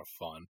had a lot of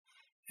fun,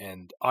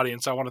 and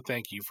audience, I want to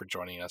thank you for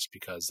joining us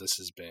because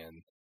it's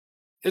been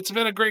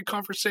a great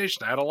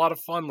conversation. I had a lot of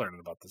fun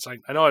learning about this. I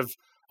know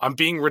I'm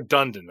being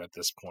redundant at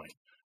this point,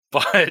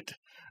 but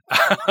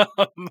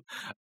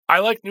I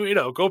like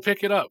NewEdo. Go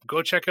pick it up.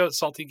 Go check out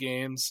Salty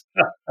Games.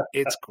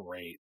 It's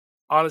great.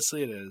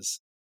 Honestly, it is.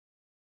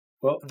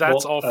 Well,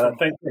 all from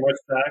thanks so much,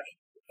 Zach.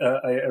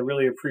 I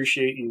really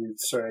appreciate you.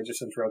 Sorry, I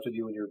just interrupted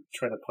you when you're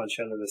trying to punch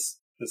out of this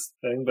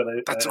thing, but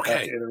I have to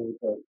iterate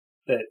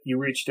that you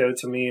reached out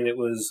to me, and it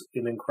was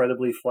an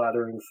incredibly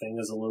flattering thing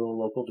as a little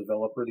local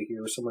developer to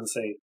hear someone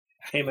say,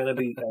 "Hey man, I'd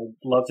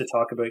love to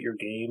talk about your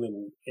game,"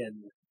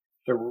 and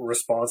the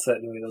response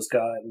that NewEdo's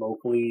got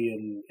locally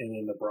and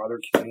in the broader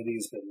community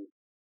has been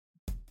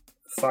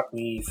fuck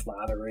me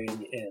flattering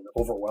and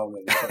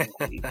overwhelming.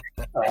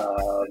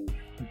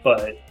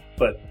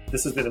 But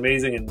this has been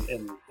amazing,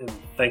 and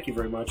thank you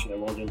very much. And I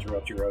won't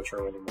interrupt your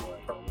outro anymore,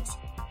 I promise.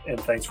 And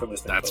thanks for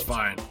listening. That's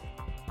fine.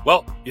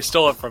 Well, you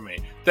stole it from me.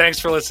 Thanks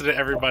for listening,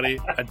 everybody.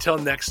 Until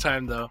next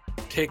time, though,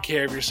 take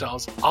care of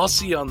yourselves. I'll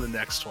see you on the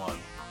next one.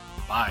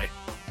 Bye.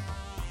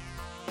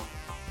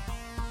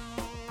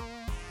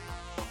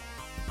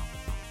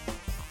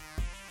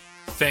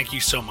 Thank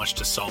you so much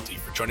to Salty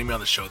for joining me on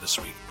the show this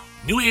week.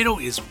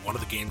 NewEdo is one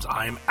of the games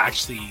I'm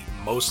actually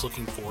most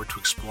looking forward to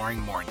exploring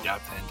more in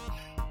depth, and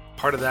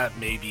part of that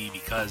may be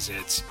because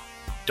it's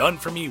done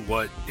for me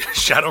what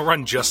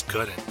Shadowrun just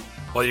couldn't.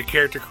 While your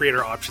character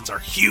creator options are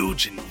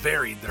huge and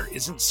varied, there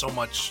isn't so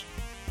much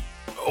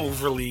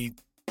overly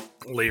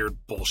layered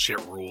bullshit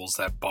rules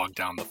that bog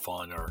down the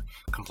fun or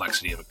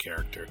complexity of a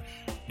character.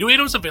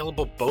 NewEdo is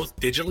available both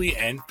digitally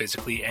and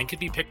physically and can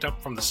be picked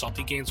up from the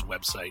Salty Games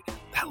website.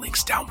 That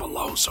link's down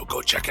below, so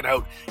go check it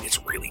out.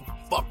 It's really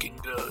fucking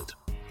good.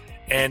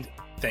 And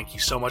thank you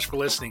so much for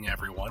listening,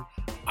 everyone.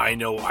 I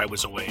know I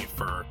was away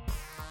for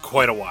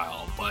quite a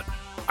while, but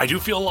I do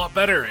feel a lot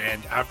better,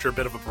 and after a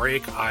bit of a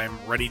break, I'm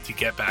ready to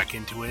get back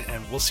into it,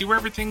 and we'll see where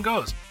everything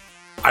goes.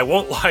 I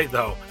won't lie,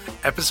 though.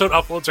 Episode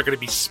uploads are going to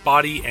be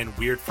spotty and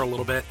weird for a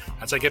little bit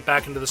as I get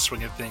back into the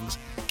swing of things.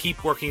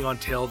 Keep working on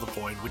Tale of the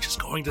Void, which is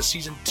going to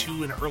Season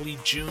 2 in early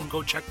June.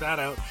 Go check that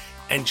out.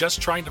 And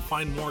just trying to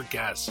find more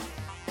guests.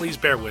 Please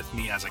bear with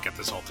me as I get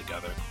this all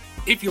together.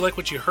 If you like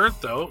what you heard,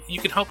 though,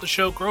 you can help the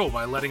show grow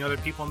by letting other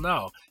people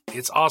know.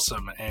 It's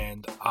awesome,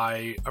 and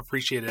I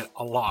appreciate it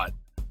a lot.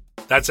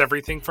 That's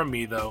everything from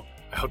me, though.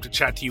 I hope to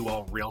chat to you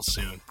all real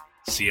soon.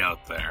 See you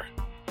out there.